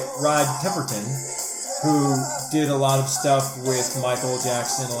by Rod Temperton, who did a lot of stuff with Michael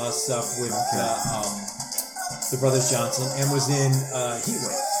Jackson, a lot of stuff with the Brothers Johnson, and was in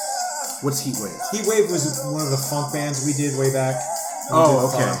Heatwave. What's Heatwave? Heatwave was one of the funk bands we did way back. Oh,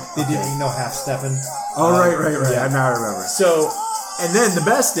 okay. They did, Half Steppin'. Oh, right. Yeah. Now I remember. So, And then the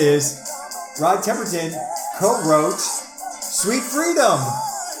best is Rod Temperton co-wrote Sweet Freedom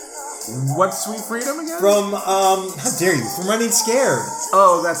What's Sweet Freedom again? from, how dare you, from Running Scared.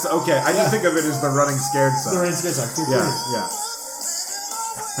 Oh, that's okay. I didn't think of it as the Running Scared song. The Running Scared song. Sweet Yeah, Freedom. yeah.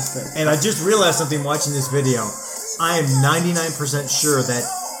 And I just realized something watching this video. I am 99% sure that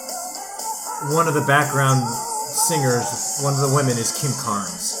one of the background singers, one of the women, is Kim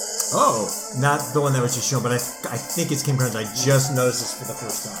Carnes. Oh. Not the one that was just shown, but I think it's Kim Carnes. I just noticed this for the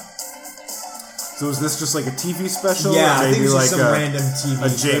first time. So is this just like a TV special? Yeah, or I think maybe it was like just some random TV a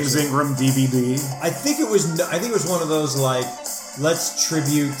James special. Ingram DVD? I think it was one of those, like, let's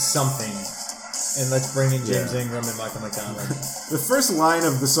tribute something. And let's bring in James Ingram and Michael McDonald. The first line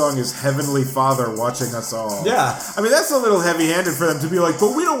of the song is "Heavenly Father watching us all." Yeah. I mean, that's a little heavy-handed for them to be like,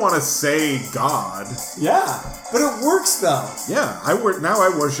 but we don't want to say God. Yeah. But it works, though. Yeah, now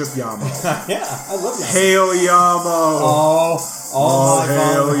I worship Yamo. Yeah, I love that. Hail Yamo! Oh,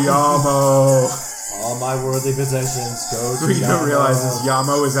 hail Yamo! All my worldly possessions go to What you don't Yamo. realize is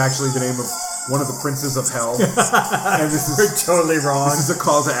Yamo is actually the name of one of the princes of hell. And this is You're totally wrong. This is a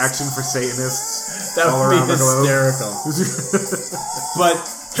call to action for Satanists. That all would be around the globe. hysterical. But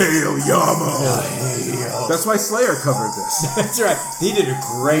Hail Yamo! Hail. That's why Slayer covered this. That's right. He did a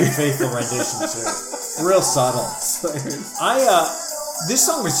great faithful rendition too. Real subtle. This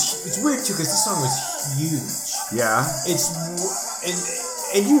song it's weird too because this song was huge. Yeah,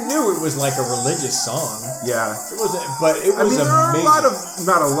 And you knew it was like a religious song. yeah. It wasn't, but it was I mean, there are amazing.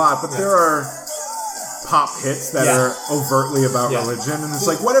 not a lot, but there are pop hits that are overtly about Yeah. religion, and it's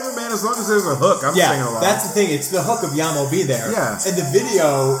like, whatever, man, as long as there's a hook, I'm singing along. That's the thing. It's the hook of Yamo Be There. Yeah. And the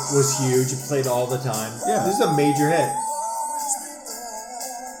video was huge. It played all the time. Yeah. This is a major hit.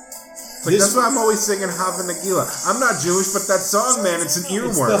 Like, that's why I'm always singing Hava Nagila. I'm not Jewish, but that song, man, it's an It's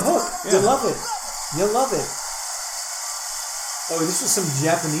earworm. the hook. Yeah. You love it. You love it. Oh, this was some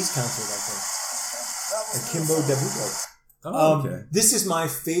Japanese concert, I think. Akimbo Dabuto. Oh, okay. This is my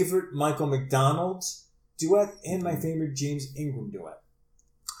favorite Michael McDonald duet and my favorite James Ingram duet.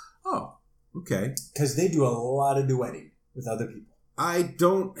 Oh, okay. Because they do a lot of duetting with other people. I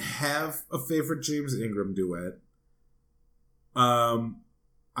don't have a favorite James Ingram duet.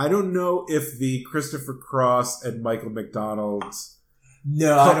 I don't know if the Christopher Cross and Michael McDonald's.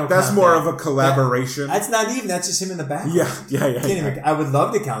 No, I don't. That's count more that. of a collaboration. That's not even. That's just him in the background. Yeah. Can't even, I would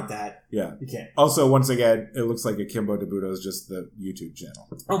love to count that. Yeah. You can't. Also, once again, it looks like Akimbo Dabuto is just the YouTube channel.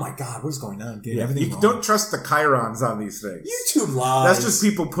 Oh my God, what is going on? Getting Yeah, everything you wrong. don't trust the chyrons on these things. YouTube lies. That's just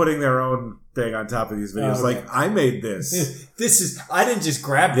people putting their own thing on top of these videos. Oh, okay. Like, I made this. This is. I didn't just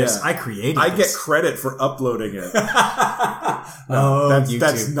grab this. Yeah. I created. I this. get credit for uploading it. Oh, that's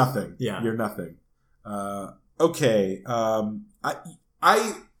YouTube. nothing. Yeah. You're nothing. Okay.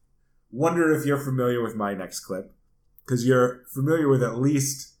 I wonder if you're familiar with my next clip, because you're familiar with at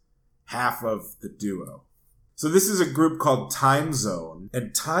least half of the duo. So this is a group called Time Zone,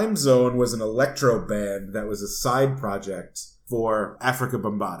 and Time Zone was an electro band that was a side project for Africa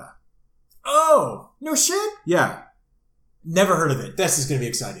Bambaataa. Oh, no shit. Yeah. Never heard of it. This is going to be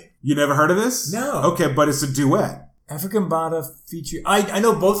exciting. You never heard of this? No. Okay, but it's a duet. African Bambaataa feature. I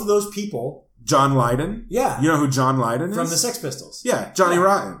know both of those people. John Lydon. Yeah. You know who John Lydon is? From the Sex Pistols. Yeah, Johnny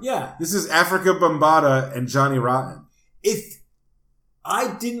Rotten. Yeah. This is Africa Bambaataa and Johnny Rotten. If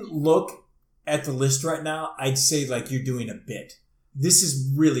I didn't look at the list right now, I'd say like you're doing a bit. This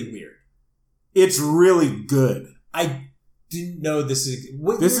is really weird. It's really good. I didn't know this is.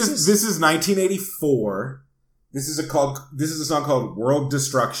 What This year is 1984. This is a song called World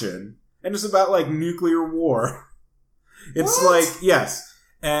Destruction, and it's about like nuclear war. It's What? like, yes.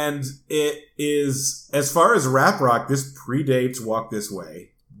 And it is, as far as rap rock, this predates Walk This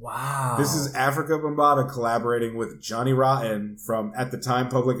Way. Wow. This is Africa Bambaataa collaborating with Johnny Rotten from, at the time,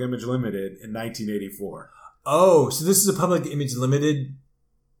 Public Image Limited in 1984. Oh, so this is a Public Image Limited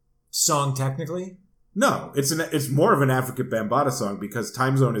song technically? No, it's more of an Africa Bambaataa song because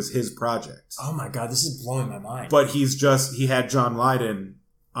Time Zone is his project. Oh my God, this is blowing my mind. But he had John Lydon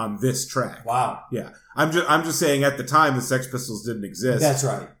on this track. Wow. Yeah. I'm just saying at the time the Sex Pistols didn't exist. That's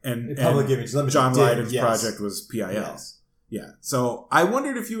right. And Public Image Limited John did, Lydon's yes. project was PIL. Yes. Yeah. So I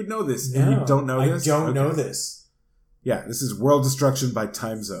wondered if you would know this. No, And you don't know this? I don't Okay. know this. Yeah, this is World Destruction by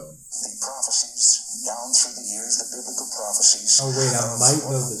Time Zone. The prophecies down through the years, the biblical prophecies. Oh, wait, I might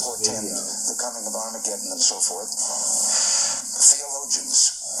know what this portend video. the coming of Armageddon and so forth. Theologians.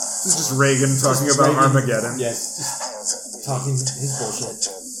 This is just Reagan talking about Reagan- Armageddon. Yes, just have talking believed his bullshit.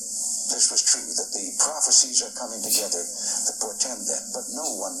 that, this was true, that the prophecies are coming together to portend that, but no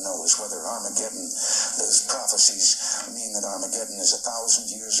one knows whether Armageddon, those prophecies mean that Armageddon is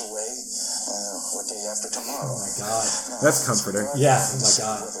 1,000 years away or day after tomorrow. Oh my God. Now, That's comforting. Yeah, oh my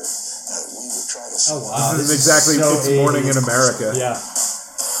God. whether, we would try to see Oh wow. This is exactly so It's Morning in 80s. America. Yeah.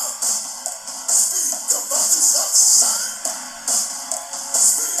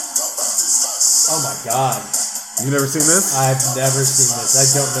 Oh my God. You never seen this? I've never seen this. I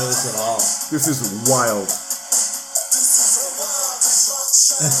don't know this at all. This is wild.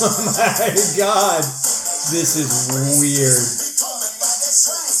 Oh my God. This is weird.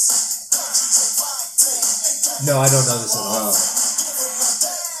 No, I don't know this at all.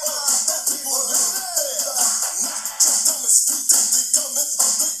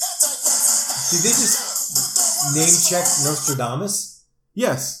 Did they just name check Nostradamus?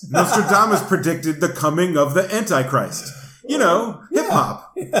 Yes, Nostradamus predicted the coming of the Antichrist. You know, hip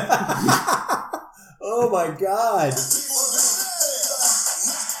hop. Oh my God.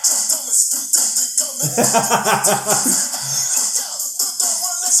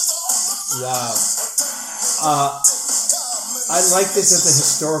 Wow. I like this as a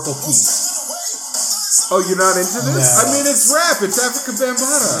historical piece. Oh, you're not into this? No. I mean, it's rap. It's Africa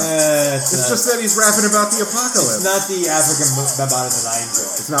Bambaataa. It's just that he's rapping about the it's apocalypse. not the African Bambaataa that I enjoy.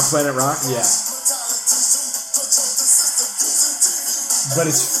 It's not Planet Rock? Yeah.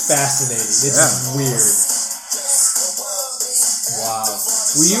 But it's fascinating. It's Yeah. weird. Wow.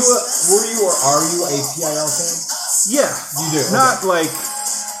 Were you or are you a PIL fan? Yeah. You do. Not like,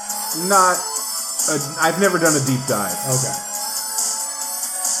 I've never done a deep dive. Okay.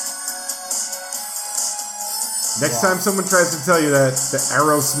 Next time someone tries to tell you that the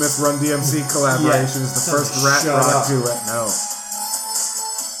Aerosmith Run DMC collaboration is the Tell them first to rap shut rock up. duet, no.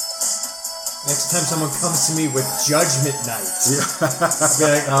 Next time someone comes to me with Judgment Night, I'll be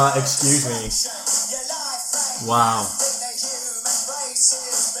like, excuse me. Wow.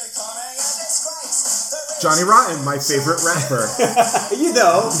 Johnny Rotten, my favorite rapper. You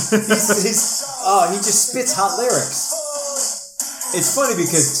know, he just spits hot lyrics. It's funny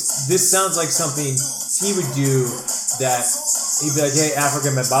because this sounds like something he would do that he'd be like, hey, Africa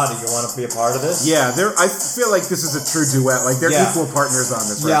Mbadi, you want to be a part of this? Yeah, I feel like this is a true duet. Like, they're equal partners on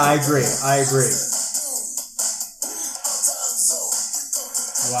this record. Yeah, I agree.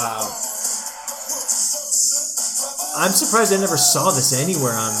 Wow. I'm surprised I never saw this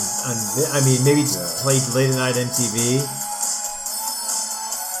anywhere on I mean, maybe it's played late at night MTV.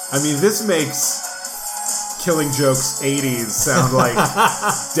 I mean, this makes Killing Joke's 80s sound like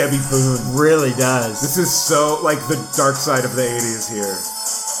Debbie Boone. Really does. This is so, like, the dark side of the 80s here.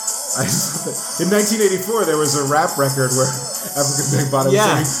 In 1984, there was a rap record where African Mbadi was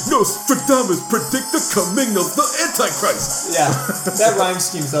saying, Nostradamus predict the coming of the Antichrist. Yeah, that rhyme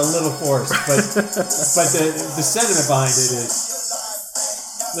scheme's a little forced, but the sentiment behind it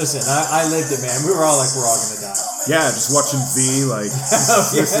is, listen, I lived it, man. We were all like, we're all going to die. Yeah, just watching V, like,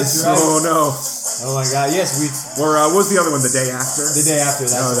 right. Oh no. Oh my God! Yes, Or what was the other one? The Day After. The Day After.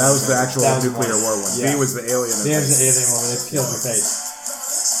 No, that was the actual nuclear war one. Yeah. V was the alien. The alien one where they peeled the face.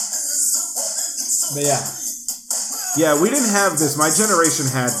 But yeah. Yeah, we didn't have this. My generation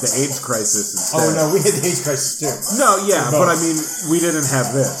had the AIDS crisis instead. Oh no, we had the AIDS crisis too. No, yeah, but I mean, we didn't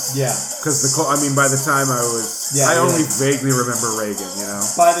have this. Yeah. Because by the time I was, I only vaguely remember Reagan. You know.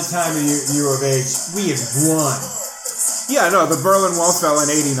 By the time you were of age, we had won. Yeah, no, the Berlin Wall fell in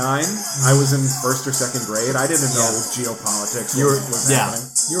 '89. I was in first or second grade. I didn't know geopolitics was happening.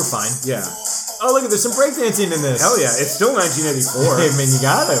 You were fine. Yeah. Oh, look at there's some breakdancing in this. Hell yeah, it's still 1984. I mean, you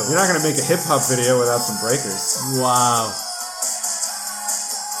got to. You're not going to make a hip hop video without some breakers. Wow.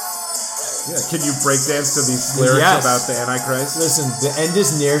 Yeah, can you break dance to these lyrics about the Antichrist? Listen, the end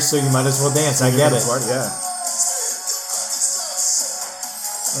is near, so you might as well dance. I get it. Yeah.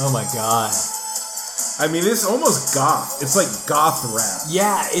 Oh my God. I mean, it's almost goth. It's like goth rap.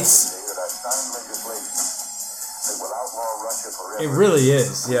 Yeah, it really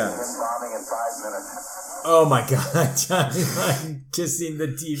is. Yeah. Oh my God, Johnny Rotten kissing the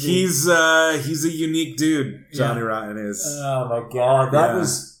TV. He's a unique dude. Johnny Rotten is. Oh my God, that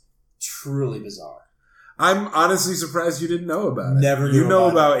was truly bizarre. I'm honestly surprised you didn't know about it. Never knew. You know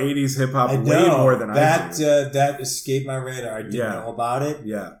about 80s hip hop way more than I do. That escaped my radar. I didn't know about it.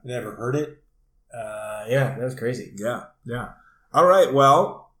 Yeah. Never heard it. Yeah, that was crazy. Yeah. All right.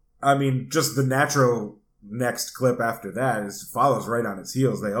 Well, I mean, just the natural next clip after that follows right on its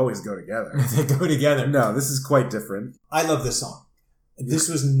heels. They always go together. They go together. No, this is quite different. I love this song. This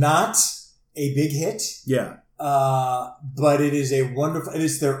was not a big hit. Yeah. But it is it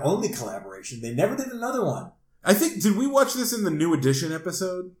is their only collaboration. They never did another one. I think, did we watch this in the New Edition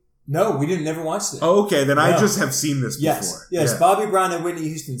episode? No, we never watched it. Oh, okay. Then I just have seen this before. Yes. Bobby Brown and Whitney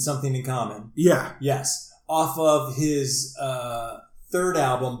Houston, Something in Common. Yeah. Yes. Off of his third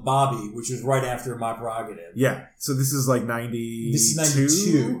album, Bobby, which was right after My Prerogative. Yeah. So this is like 92? This is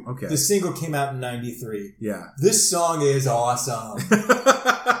 92. Okay. The single came out in 93. Yeah. This song is awesome.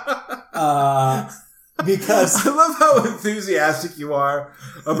 Because I love how enthusiastic you are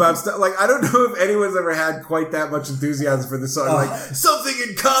about stuff. Like, I don't know if anyone's ever had quite that much enthusiasm for this song. Like, Something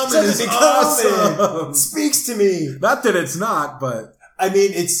in Common is awesome. It speaks to me. Not that it's not, but I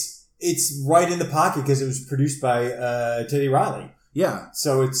mean, it's right in the pocket because it was produced by Teddy Riley. Yeah.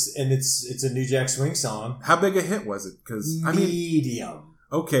 So it's a New Jack Swing song. How big a hit was it? Because medium.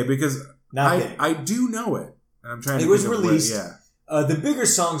 Okay, because I do know it. And I'm trying to. It was released. Yeah. The bigger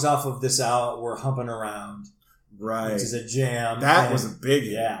songs off of this album were Humpin' Around. Right. Which is a jam. That was a big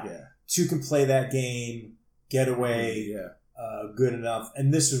hit. Yeah. Two Can Play That Game, Getaway, Good Enough.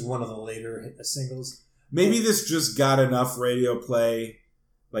 And this was one of the later singles. Maybe this just got enough radio play,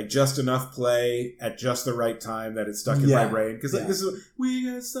 like just enough play at just the right time that it stuck in my brain. Because like this is, we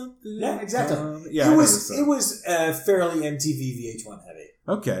got something. Yeah, exactly. Yeah, it was fairly MTV VH1 heavy.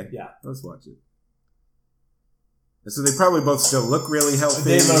 Okay. Yeah. Let's watch it. So they probably both still look really healthy.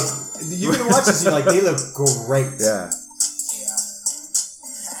 They look. You're gonna watch this, and you're like, they look great. Yeah.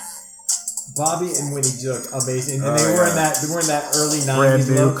 Bobby and Whitney look amazing, and they were in that early '90s brand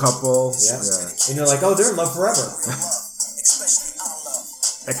new look. couple. Yeah. And you're like, oh, they're in love forever.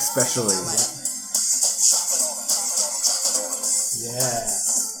 Especially. Yeah.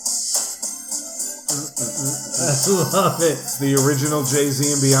 I love it. It's the original Jay-Z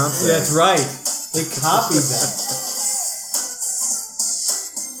and Beyonce. That's right. They copied them.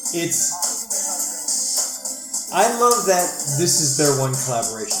 I love that this is their one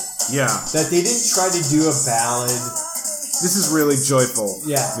collaboration. Yeah. That they didn't try to do a ballad. This is really joyful.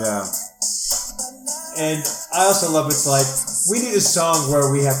 Yeah. Yeah. And I also love it's like, we need a song where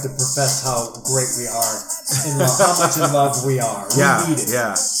we have to profess how great we are and how much in love we are. We need it.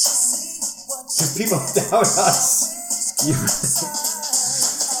 Yeah. Because people doubt us.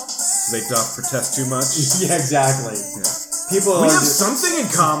 They doth protest too much. Yeah, exactly. Yeah. People We are have something in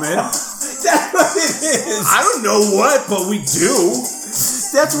common. That's what it is. I don't know what, but we do.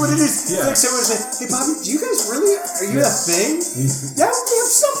 That's what it is. Yeah. Like someone say, "Hey, Bobby, do you guys really? Are you a thing? Yeah, we have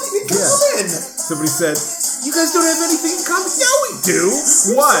something in common." Somebody said, "You guys don't have anything in common." Yeah, we do.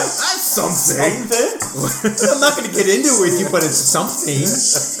 What? That's something. I'm not going to get into it with you, but it's something.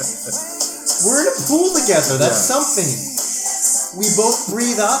 We're in a pool together. That's something. We both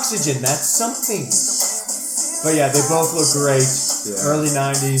breathe oxygen. That's something. But yeah, they both look great. Yeah. Early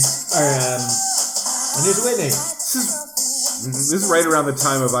 90s. And here's Whitney. This is right around the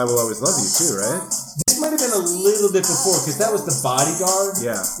time of I Will Always Love You too, right? This might have been a little bit before, because that was The Bodyguard.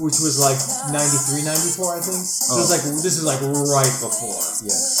 Yeah. Which was like 93, 94, I think. So it's like, this is like right before.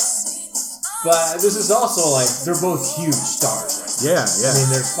 Yeah. But this is also like, they're both huge stars right now. Yeah, yeah. I mean,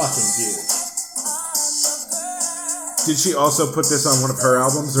 they're fucking huge. Did she also put this on one of her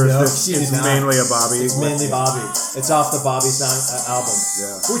albums, or No, is she it's did not. mainly a Bobby? It's mainly Bobby. It's off the Bobby album.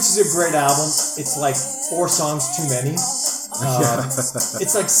 Yeah. Which is a great album. It's like 4 songs too many.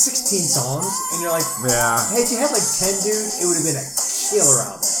 It's like 16 songs, and you're like, Yeah. hey, if you had like 10, dude, it would have been a killer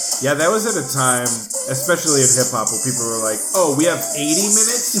album. Yeah, that was at a time, especially in hip-hop, where people were like, oh, we have 80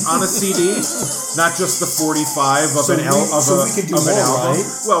 minutes on a CD? Not just the 45 of So an we can do of an more, album? right?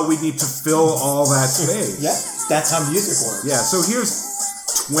 Well, we need to fill all that space. Yeah, that's how music works. Yeah, so here's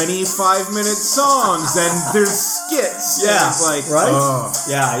 25-minute songs, and there's skits. Yeah, and it's like, right? oh,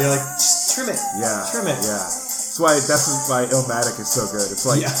 Yeah, you're like, just trim it. yeah. Trim it. Yeah. That's why Illmatic is so good. It's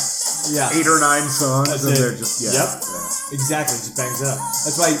like Yeah. 8 or 9 songs, That's and it. they're just, Yep. Exactly, just bangs it up.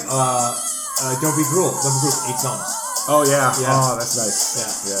 That's why Don't Be Cruel. Don't Be Cruel, 8 songs. Oh, yeah. Yeah. Oh, that's nice. Yeah.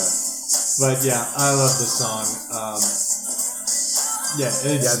 Yeah. But yeah, I love this song.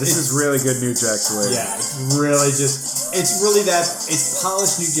 This is really good New Jack Swing. Yeah, it's really that, it's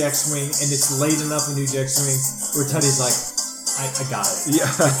polished New Jack Swing, and it's late enough in New Jack Swing where Tuddy's like, I got it.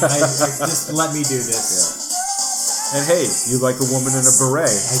 Yeah. I just let me do this. Yeah. And hey, you like a woman in a beret.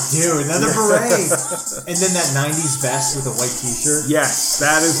 I do, another beret. And then that 90s vest with a white t-shirt. Yes,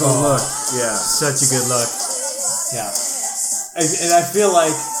 that is a look. Yeah. Such a good look. Yeah. And I feel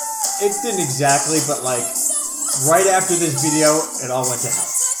like, it didn't exactly, but like, right after this video, it all went to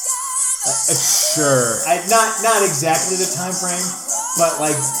hell. Sure. Not exactly the time frame, but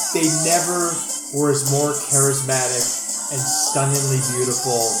like, they never were as more charismatic and stunningly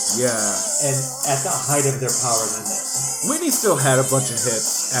beautiful, and at the height of their power than this. Whitney still had a bunch of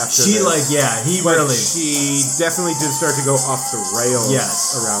hits after She this. She definitely did start to go off the rails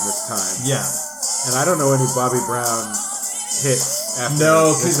around this time. Yeah. And I don't know any Bobby Brown hits after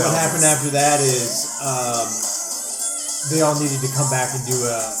No, this because what album. happened after that is they all needed to come back and do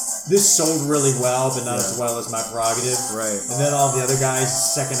this sold really well, but not as well as My Prerogative. Right. And then all the other guys'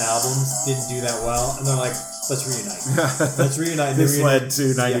 second albums didn't do that well, and they're like, let's reunite. Let's reunite. This They led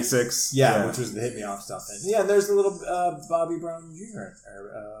reunited. to 96. Yeah, which was the Hit Me Off stuff. And yeah, there's a little Bobby Brown Jr.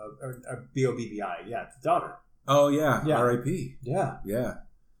 or B-O-B-B-I. Yeah, the daughter. Oh, yeah. Yeah. R.I.P. Yeah. Yeah.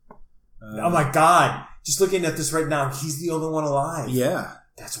 Oh my God. Just looking at this right now, he's the only one alive. Yeah.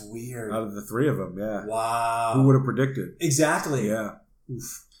 That's weird. Out of the 3 of them, yeah. Wow. Who would have predicted? Exactly. Yeah.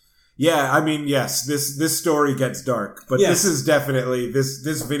 Oof. Yeah, I mean, yes, this story gets dark, but this is definitely,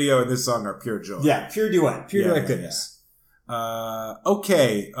 this video and this song are pure joy. Yeah, pure duet. Pure duet goodness.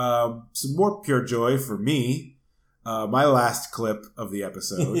 Okay, some more pure joy for me. My last clip of the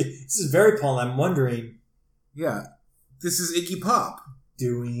episode. This is very Paul. I'm wondering. Yeah, this is Iggy Pop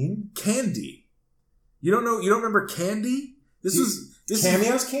Doing Candy. You don't remember Candy? This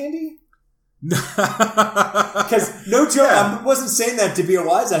Cameo's Candy? Because Because, no joke, I wasn't saying that to be a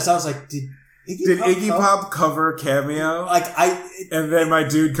wise ass. I was like, did Iggy Pop cover Cameo? And then my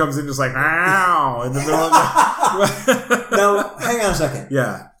dude comes in just like, ow, in the middle of the... Now, hang on a second.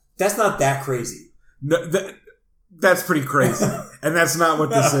 Yeah. That's not that crazy. No, that's pretty crazy. And that's not what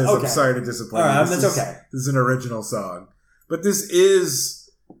this is. Okay. I'm sorry to disappoint All right, you. that's okay. This is an original song. But this is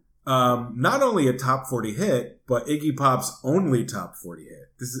not only a top 40 hit, but Iggy Pop's only top 40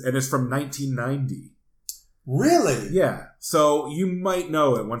 hit. And it's from 1990. Really? Yeah. So you might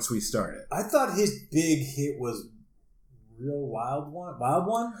know it once we start it. I thought his big hit was Real Wild One. Wild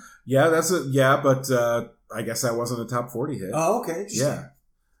One? Yeah, but I guess that wasn't a top 40 hit. Oh, okay. Yeah.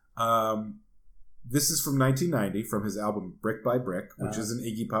 This is from 1990 from his album Brick by Brick, which is an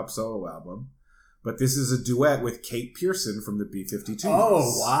Iggy Pop solo album. But this is a duet with Kate Pearson from the B-52s.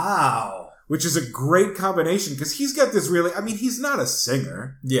 Oh, wow. Which is a great combination because he's got this really... I mean, he's not a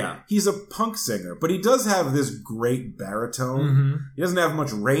singer. Yeah. He's a punk singer, but he does have this great baritone. Mm-hmm. He doesn't have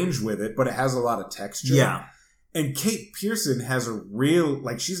much range with it, but it has a lot of texture. Yeah. And Kate Pearson has a real,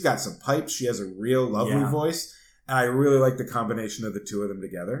 like, she's got some pipes. She has a real lovely voice. And I really like the combination of the two of them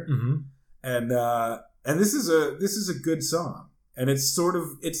together. Mm-hmm. And this is a good song. And it's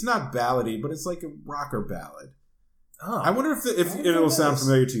it's not ballady, but it's like a rocker ballad. Oh. I wonder if it'll sound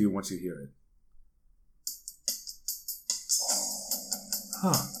familiar to you once you hear it.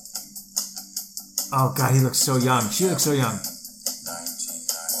 Huh. Oh, God, he looks so young. She looks so young.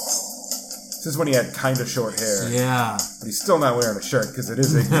 This is when he had kind of short hair. Yeah. But he's still not wearing a shirt because it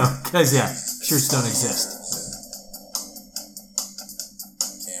is a... No, because, shirts don't exist.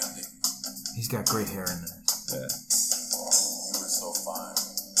 He's got great hair in there. Yeah. You were so fine.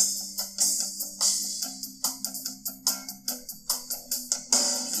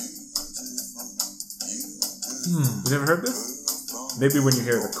 You never heard this? Maybe when you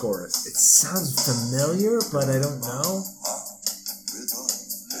hear the chorus. It sounds familiar, but I don't know.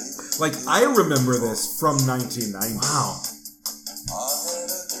 Like, I remember this from 1990. Wow.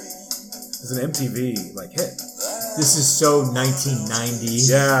 It's an MTV, like, hit. This is so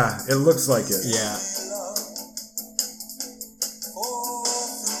 1990. Yeah, it looks like it. Yeah.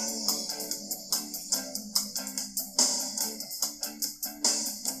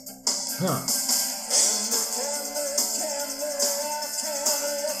 Huh.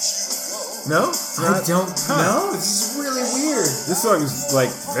 No? I don't know. This is really weird. This song is, like,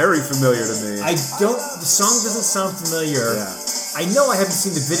 very familiar to me. The song doesn't sound familiar. Yeah. I know I haven't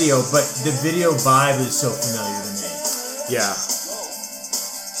seen the video, but the video vibe is so familiar to me. Yeah.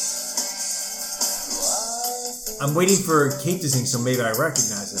 I'm waiting for Kate to sing, so maybe I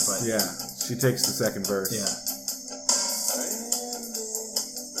recognize it, but... Yeah. She takes the second verse. Yeah.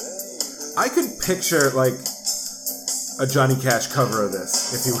 I could picture, like, a Johnny Cash cover of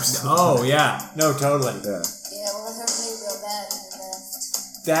this if he were still... Oh, yeah. No, totally. Yeah. Yeah, well, it hurt me real bad in the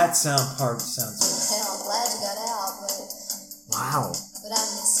vest. That part sounds good. Hell, I'm glad you got out, but Wow. I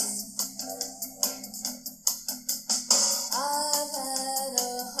miss you. I've had a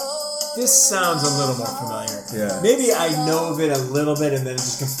whole This sounds a little more familiar. Yeah. Maybe I know of it a little bit and then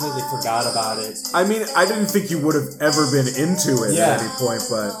just completely forgot about it. I mean, I didn't think you would have ever been into it Yeah. at any point,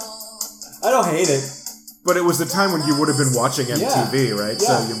 but I don't hate it. it was the time when you would have been watching MTV, right? Yeah.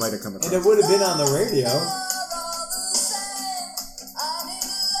 So you might have come across And it would have been on the radio.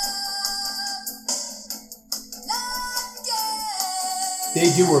 They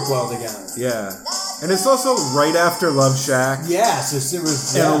do work well together. Yeah. And it's also right after Love Shack. Yeah, so it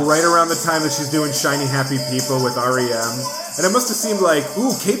was... And right around the time that she's doing Shiny Happy People with REM. And it must have seemed like,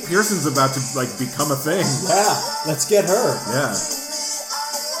 ooh, Kate Pearson's about to, like, become a thing. Yeah, let's get her. Yeah.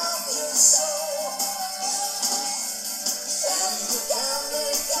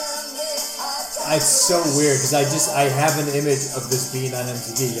 It's so weird because I have an image of this being on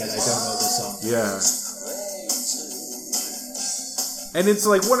MTV, yet I don't know this song. Yeah. And it's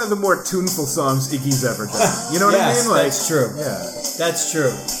like one of the more tuneful songs Iggy's ever done. You know what I mean? Like, that's true. Yeah. That's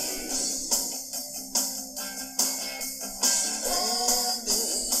true.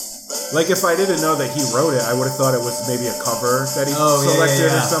 Like, if I didn't know that he wrote it, I would have thought it was maybe a cover that he selected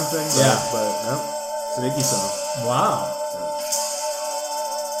or something. Yeah. But no, it's an Iggy song. Wow.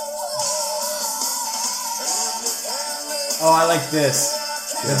 Oh, I like this.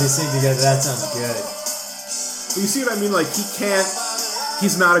 That they sing together. That sounds good. You see what I mean? Like,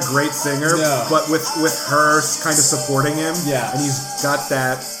 he's not a great singer, No. but with her kind of supporting him, Yeah. and he's got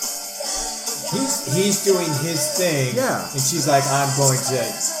that. He's doing his thing. Yeah. And she's like, I'm going to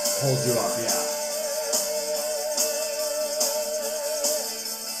hold you up. Yeah.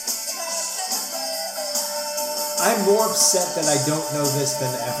 I'm more upset that I don't know this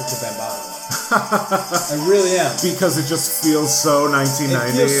than the Africa Bambaataa one. I really am. Because it just feels so 1990.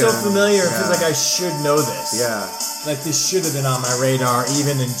 It feels so and- familiar. It yeah. feels like I should know this. Yeah. Like this should have been on my radar,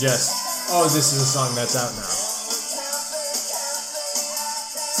 even in just, oh, this is a song that's out now.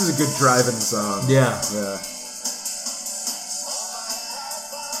 This is a good driving song. Yeah. Yeah.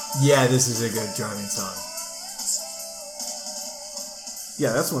 Yeah, this is a good driving song.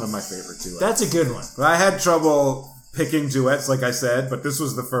 Yeah, that's one of my favorite duets. That's a good one. I had trouble picking duets, like I said, but this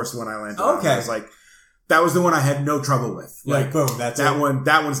was the first one I landed on. Okay. I was like, that was the one I had no trouble with. Like, boom, that's that it. one.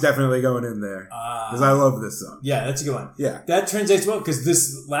 That one's definitely going in there because I love this song. Yeah, that's a good one. Yeah. That translates well because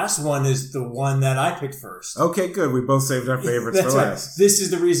this last one is the one that I picked first. Okay, good. We both saved our favorites That's for right. last. This is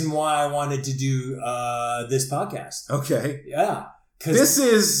the reason why I wanted to do this podcast. Okay. Yeah. Because This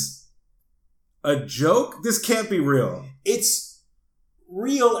is a joke. This can't be real. it's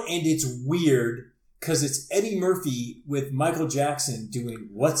real and it's weird because it's Eddie Murphy with Michael Jackson doing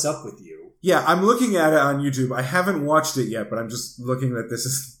What's Up With You. Yeah, I'm looking at it on YouTube. I haven't watched it yet, but I'm just looking that this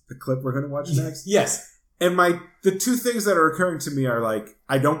is the clip we're going to watch next. Yes. And the two things that are occurring to me are like,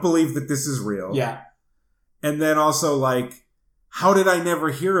 I don't believe that this is real. Yeah. And then also like, how did I never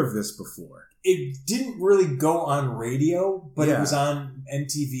hear of this before? It didn't really go on radio, but it Yeah. was on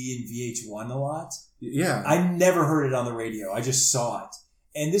MTV and VH1 a lot. Yeah. I never heard it on the radio. I just saw it.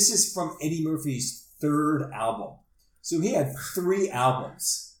 And this is from Eddie Murphy's third album. So he had 3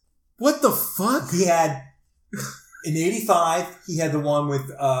 albums. What the fuck? He had, in 85, he had the one with...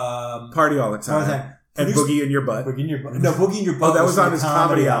 Party All the Time. And Produced- Boogie in Your Butt. Boogie in Your Butt. No, Boogie in Your Butt Oh, that was from on the his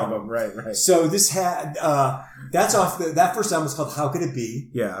comedy album. Right. So this had... that's off... that first album was called How Could It Be?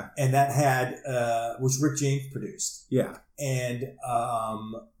 Yeah. And that had... which Rick James produced. Yeah. And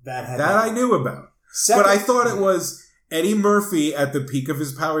that had... That I knew about. Second, But I thought it was Eddie Murphy at the peak of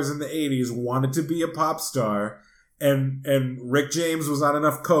his powers in the 80s wanted to be a pop star, and Rick James was on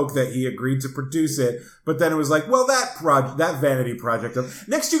enough coke that he agreed to produce it. But then it was like, well, that vanity project.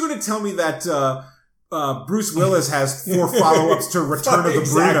 Next, you're going to tell me that Bruce Willis has 4 follow-ups to Return of the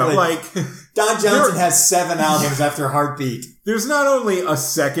Exactly. Bruno. Like, Don Johnson has 7 albums after Heartbeat. there's not only a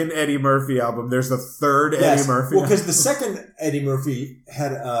second Eddie Murphy album, there's the third Eddie Murphy Well, album. because the second Eddie Murphy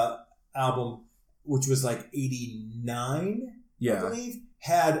had a album, which was like 89, I Yeah. believe,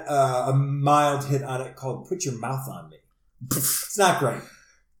 had a mild hit on it called Put Your Mouth on Me. It's not great.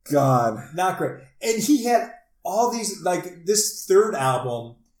 God. Not great. And he had all these, like, this third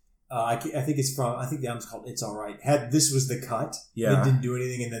album, I think the album's called It's Alright. This was the cut. Yeah. It didn't do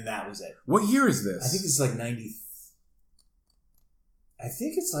anything, and then that was it. What year is this? I think it's like 90. I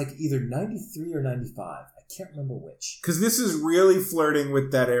think it's like either 93 or 95. I can't remember which. Because this is really flirting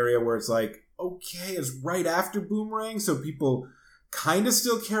with that area where it's like, okay, it's right after Boomerang, so people kind of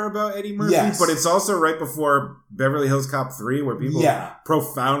still care about Eddie Murphy, Yes. but it's also right before Beverly Hills Cop 3, where people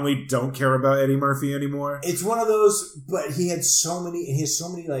profoundly don't care about Eddie Murphy anymore. It's one of those, but he has so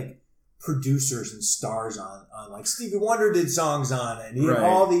many like producers and stars on like Stevie Wonder did songs on it, and he had Right.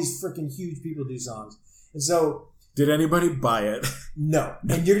 all these freaking huge people do songs. And so, Did anybody buy it? no.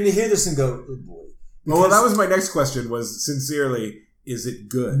 And you're going to hear this and go, oh boy. Well, that was my next question, was sincerely, is it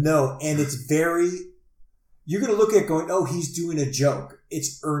good? No, and it's very, you're going to look at it going, oh, he's doing a joke.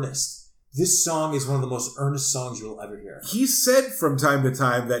 It's earnest. This song is one of the most earnest songs you'll ever hear. He said from time to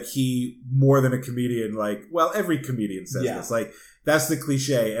time that he, more than a comedian, like, well, every comedian says Yeah. this. Like, that's the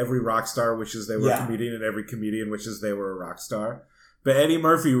cliche. Every rock star wishes they were Yeah. a comedian, and every comedian wishes they were a rock star. But Eddie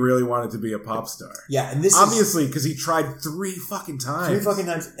Murphy really wanted to be a pop star. Yeah, and this Obviously, because he tried 3 fucking times. 3 fucking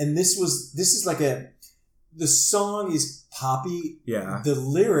times. And this is like the song is poppy. Yeah. The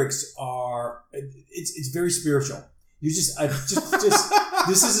lyrics are, it's very spiritual. You just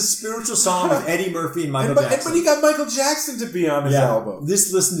this is a spiritual song with Eddie Murphy and Michael Jackson. But he got Michael Jackson to be on his album.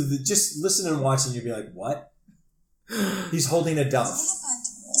 Just listen and watch and you'll be like, what? He's holding a dove.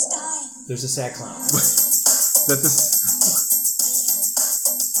 There's a sad clown. That's a...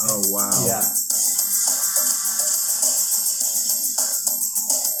 Oh, wow. Yeah.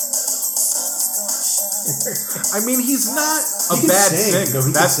 I mean, he's not a He can bad sing. singer. No,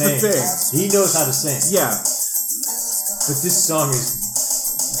 he can That's the sing. thing. He knows how to sing. Yeah. But this song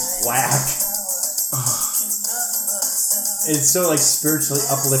is whack. It's so like spiritually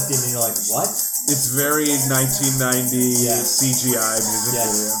uplifting and you're like, what? It's very 1990 Yeah. CGI music Yes.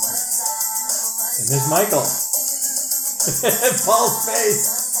 video. And there's Michael. Paul's face.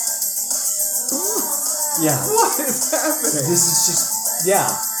 Yeah. What is happening? This is just, yeah.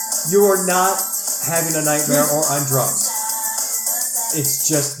 You are not having a nightmare or on drugs. It's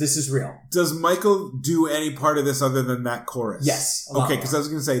just, this is real. Does Michael do any part of this other than that chorus? Yes. a lot Okay, because I more. was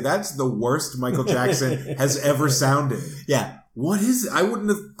going to say, that's the worst Michael Jackson has ever sounded. Yeah. What is it? I wouldn't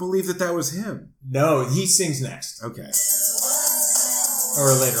have believed that was him. No, he sings next. Okay. Or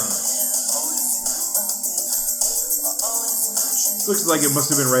later on. Looks like it must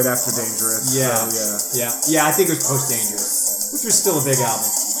have been right after Dangerous. Yeah. So, yeah. Yeah, I think it was Post Dangerous, which was still a big album.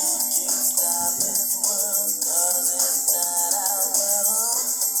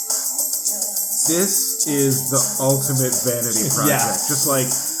 This is the ultimate vanity project. Yeah. Just like,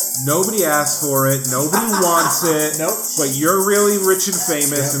 nobody asked for it, nobody wants it, Nope. but you're really rich and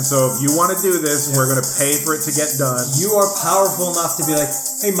famous, Yep. and so if you want to do this, we're going to pay for it to get done. You are powerful enough to be like,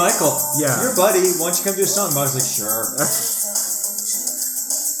 hey, Michael, Yeah. your buddy, why don't you come do a song? I was like, sure.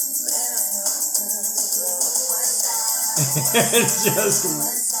 It's just,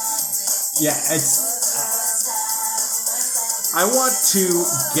 yeah, it's, I want to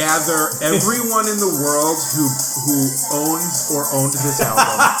gather everyone in the world who owns or owned this album,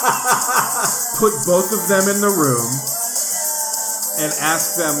 put both of them in the room, and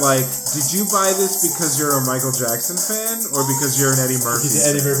ask them, like, did you buy this because you're a Michael Jackson fan or because you're an Eddie Murphy he's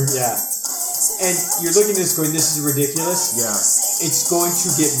Eddie Murphy, yeah. And you're looking at this going, this is ridiculous. Yeah. It's going to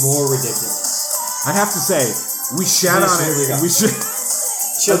get more ridiculous. I have to say, we shat on Here we it. go. We should.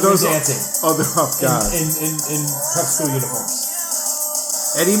 Children those- dancing Oh, God. in prep school uniforms.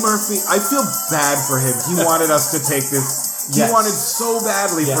 Eddie Murphy, I feel bad for him. He wanted us to take this. He Yes. wanted so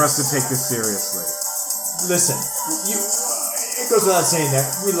badly for Yes. us to take this seriously. Listen, it goes without saying that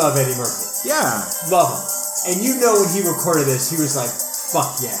we love Eddie Murphy. Yeah. Love him. And you know when he recorded this, he was like,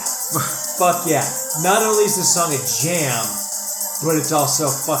 fuck yeah. Fuck yeah. Not only is the song a jam, but it also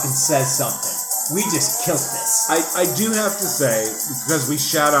fucking says something. We just killed this. I do have to say, because we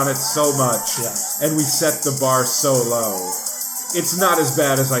shat on it so much, and we set the bar so low, it's not as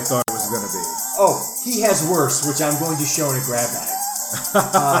bad as I thought it was going to be. Oh, he has worse, which I'm going to show in a grab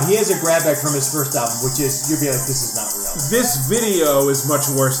bag. He has a grab bag from his first album, which is, you'll be like, this is not real. This video is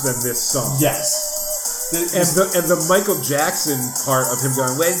much worse than this song. Yes. And the Michael Jackson part of him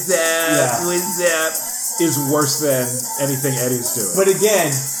going, what's that? What's that? Is worse than anything Eddie's doing. But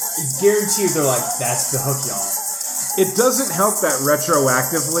again, guarantee they're like, that's the hook, y'all. It doesn't help that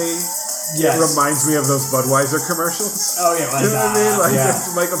retroactively it reminds me of those Budweiser commercials. Oh, yeah. You know what I mean? Like yeah.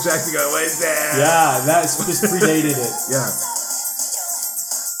 Michael Jackson going, what's that? Yeah, this predated it. Yeah.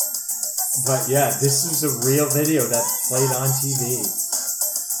 But yeah, this was a real video that played on TV.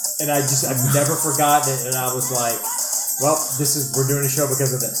 And I've never forgotten it. And I was like, well, we're doing a show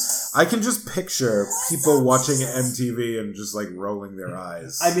because of this. I can just picture people watching MTV and just like rolling their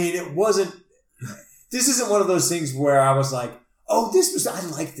eyes. I mean, this isn't one of those things where I was like, oh, I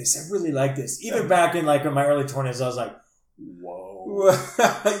like this. I really like this. Even back in like in my early 20s, I was like, whoa.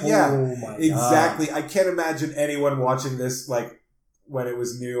 Yeah, oh my exactly. God. I can't imagine anyone watching this like when it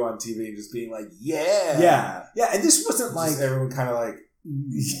was new on TV and just being like, yeah. Yeah, and this wasn't like... Just everyone kind of like...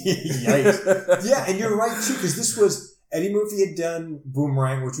 Yikes. Yeah, and you're right too, because this was... Eddie Murphy had done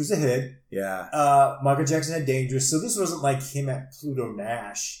Boomerang, which was a hit. Yeah. Michael Jackson had Dangerous, so this wasn't like him at Pluto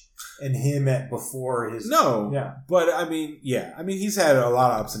Nash and him at before his... No. Yeah. But I mean, he's had a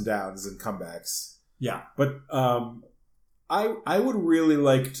lot of ups and downs and comebacks. Yeah. But I would really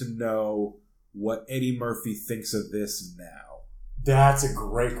like to know what Eddie Murphy thinks of this now. That's a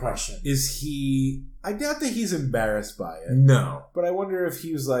great question. I doubt that he's embarrassed by it. No. But I wonder if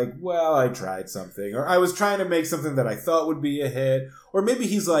he was like, well, I tried something. Or I was trying to make something that I thought would be a hit. Or maybe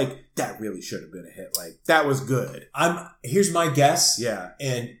he's like, that really should have been a hit. Like, that was good. Here's my guess. Yeah.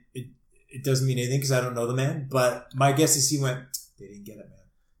 And it doesn't mean anything because I don't know the man. But my guess is he went, they didn't get it, man.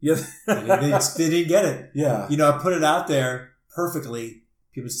 Yeah. they didn't get it. Yeah. You know, I put it out there perfectly.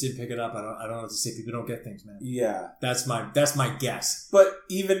 People just didn't pick it up. I don't know what to say. People don't get things, man. Yeah. That's my guess. But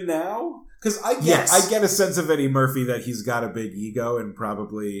even now, because I get a sense of Eddie Murphy that he's got a big ego and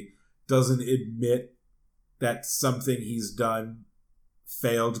probably doesn't admit that something he's done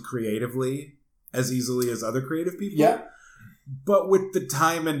failed creatively as easily as other creative people. Yeah. But with the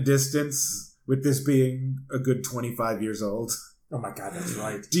time and distance, with this being a good 25 years old. Oh my God, that's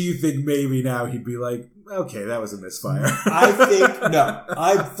right. Do you think maybe now he'd be like, okay, that was a misfire?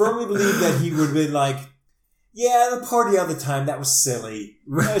 I firmly believe that he would have been like, yeah, the party all the time, that was silly.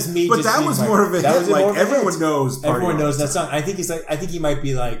 That was me. But that was more of a hit. Like, everyone knows Party Everyone knows that song. I think he might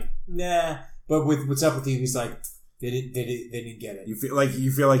be like, nah. But with What's Up With You, he's like, they didn't get it. You feel like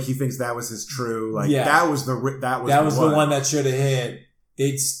he thinks that was his true, like, that was the one that should have hit.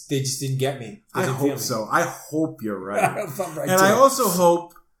 They just didn't get me. I hope so. I hope you're right. I'm right and I also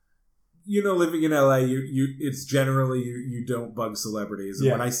hope, living in LA, it's generally you don't bug celebrities.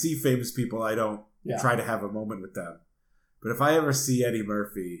 And when I see famous people, I don't try to have a moment with them. But if I ever see Eddie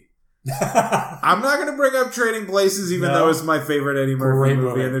Murphy, I'm not going to bring up Trading Places, even though it's my favorite Eddie Murphy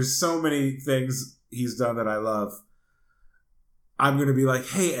movie. And there's so many things he's done that I love. I'm going to be like,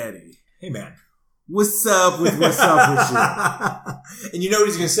 hey, Eddie. Hey, man. What's up with you? And you know what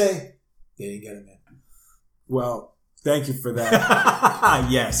he's going to say? They didn't get it, man. Well, thank you for that.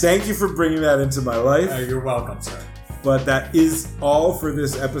 Yes. Thank you for bringing that into my life. You're welcome, sir. But that is all for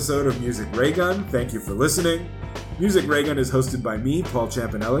this episode of Music Raygun. Thank you for listening. Music Raygun is hosted by me, Paul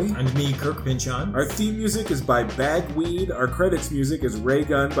Champanelli. And me, Kirk Pinchon. Our theme music is by Bagweed. Our credits music is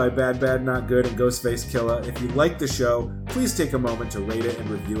Raygun by Bad Bad Not Good and Ghostface Killah. If you like the show, please take a moment to rate it and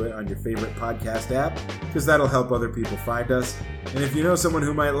review it on your favorite podcast app, because that'll help other people find us. And if you know someone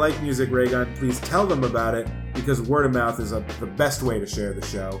who might like Music Raygun, please tell them about it, because word of mouth is the best way to share the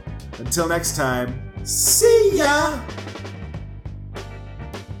show. Until next time, see ya!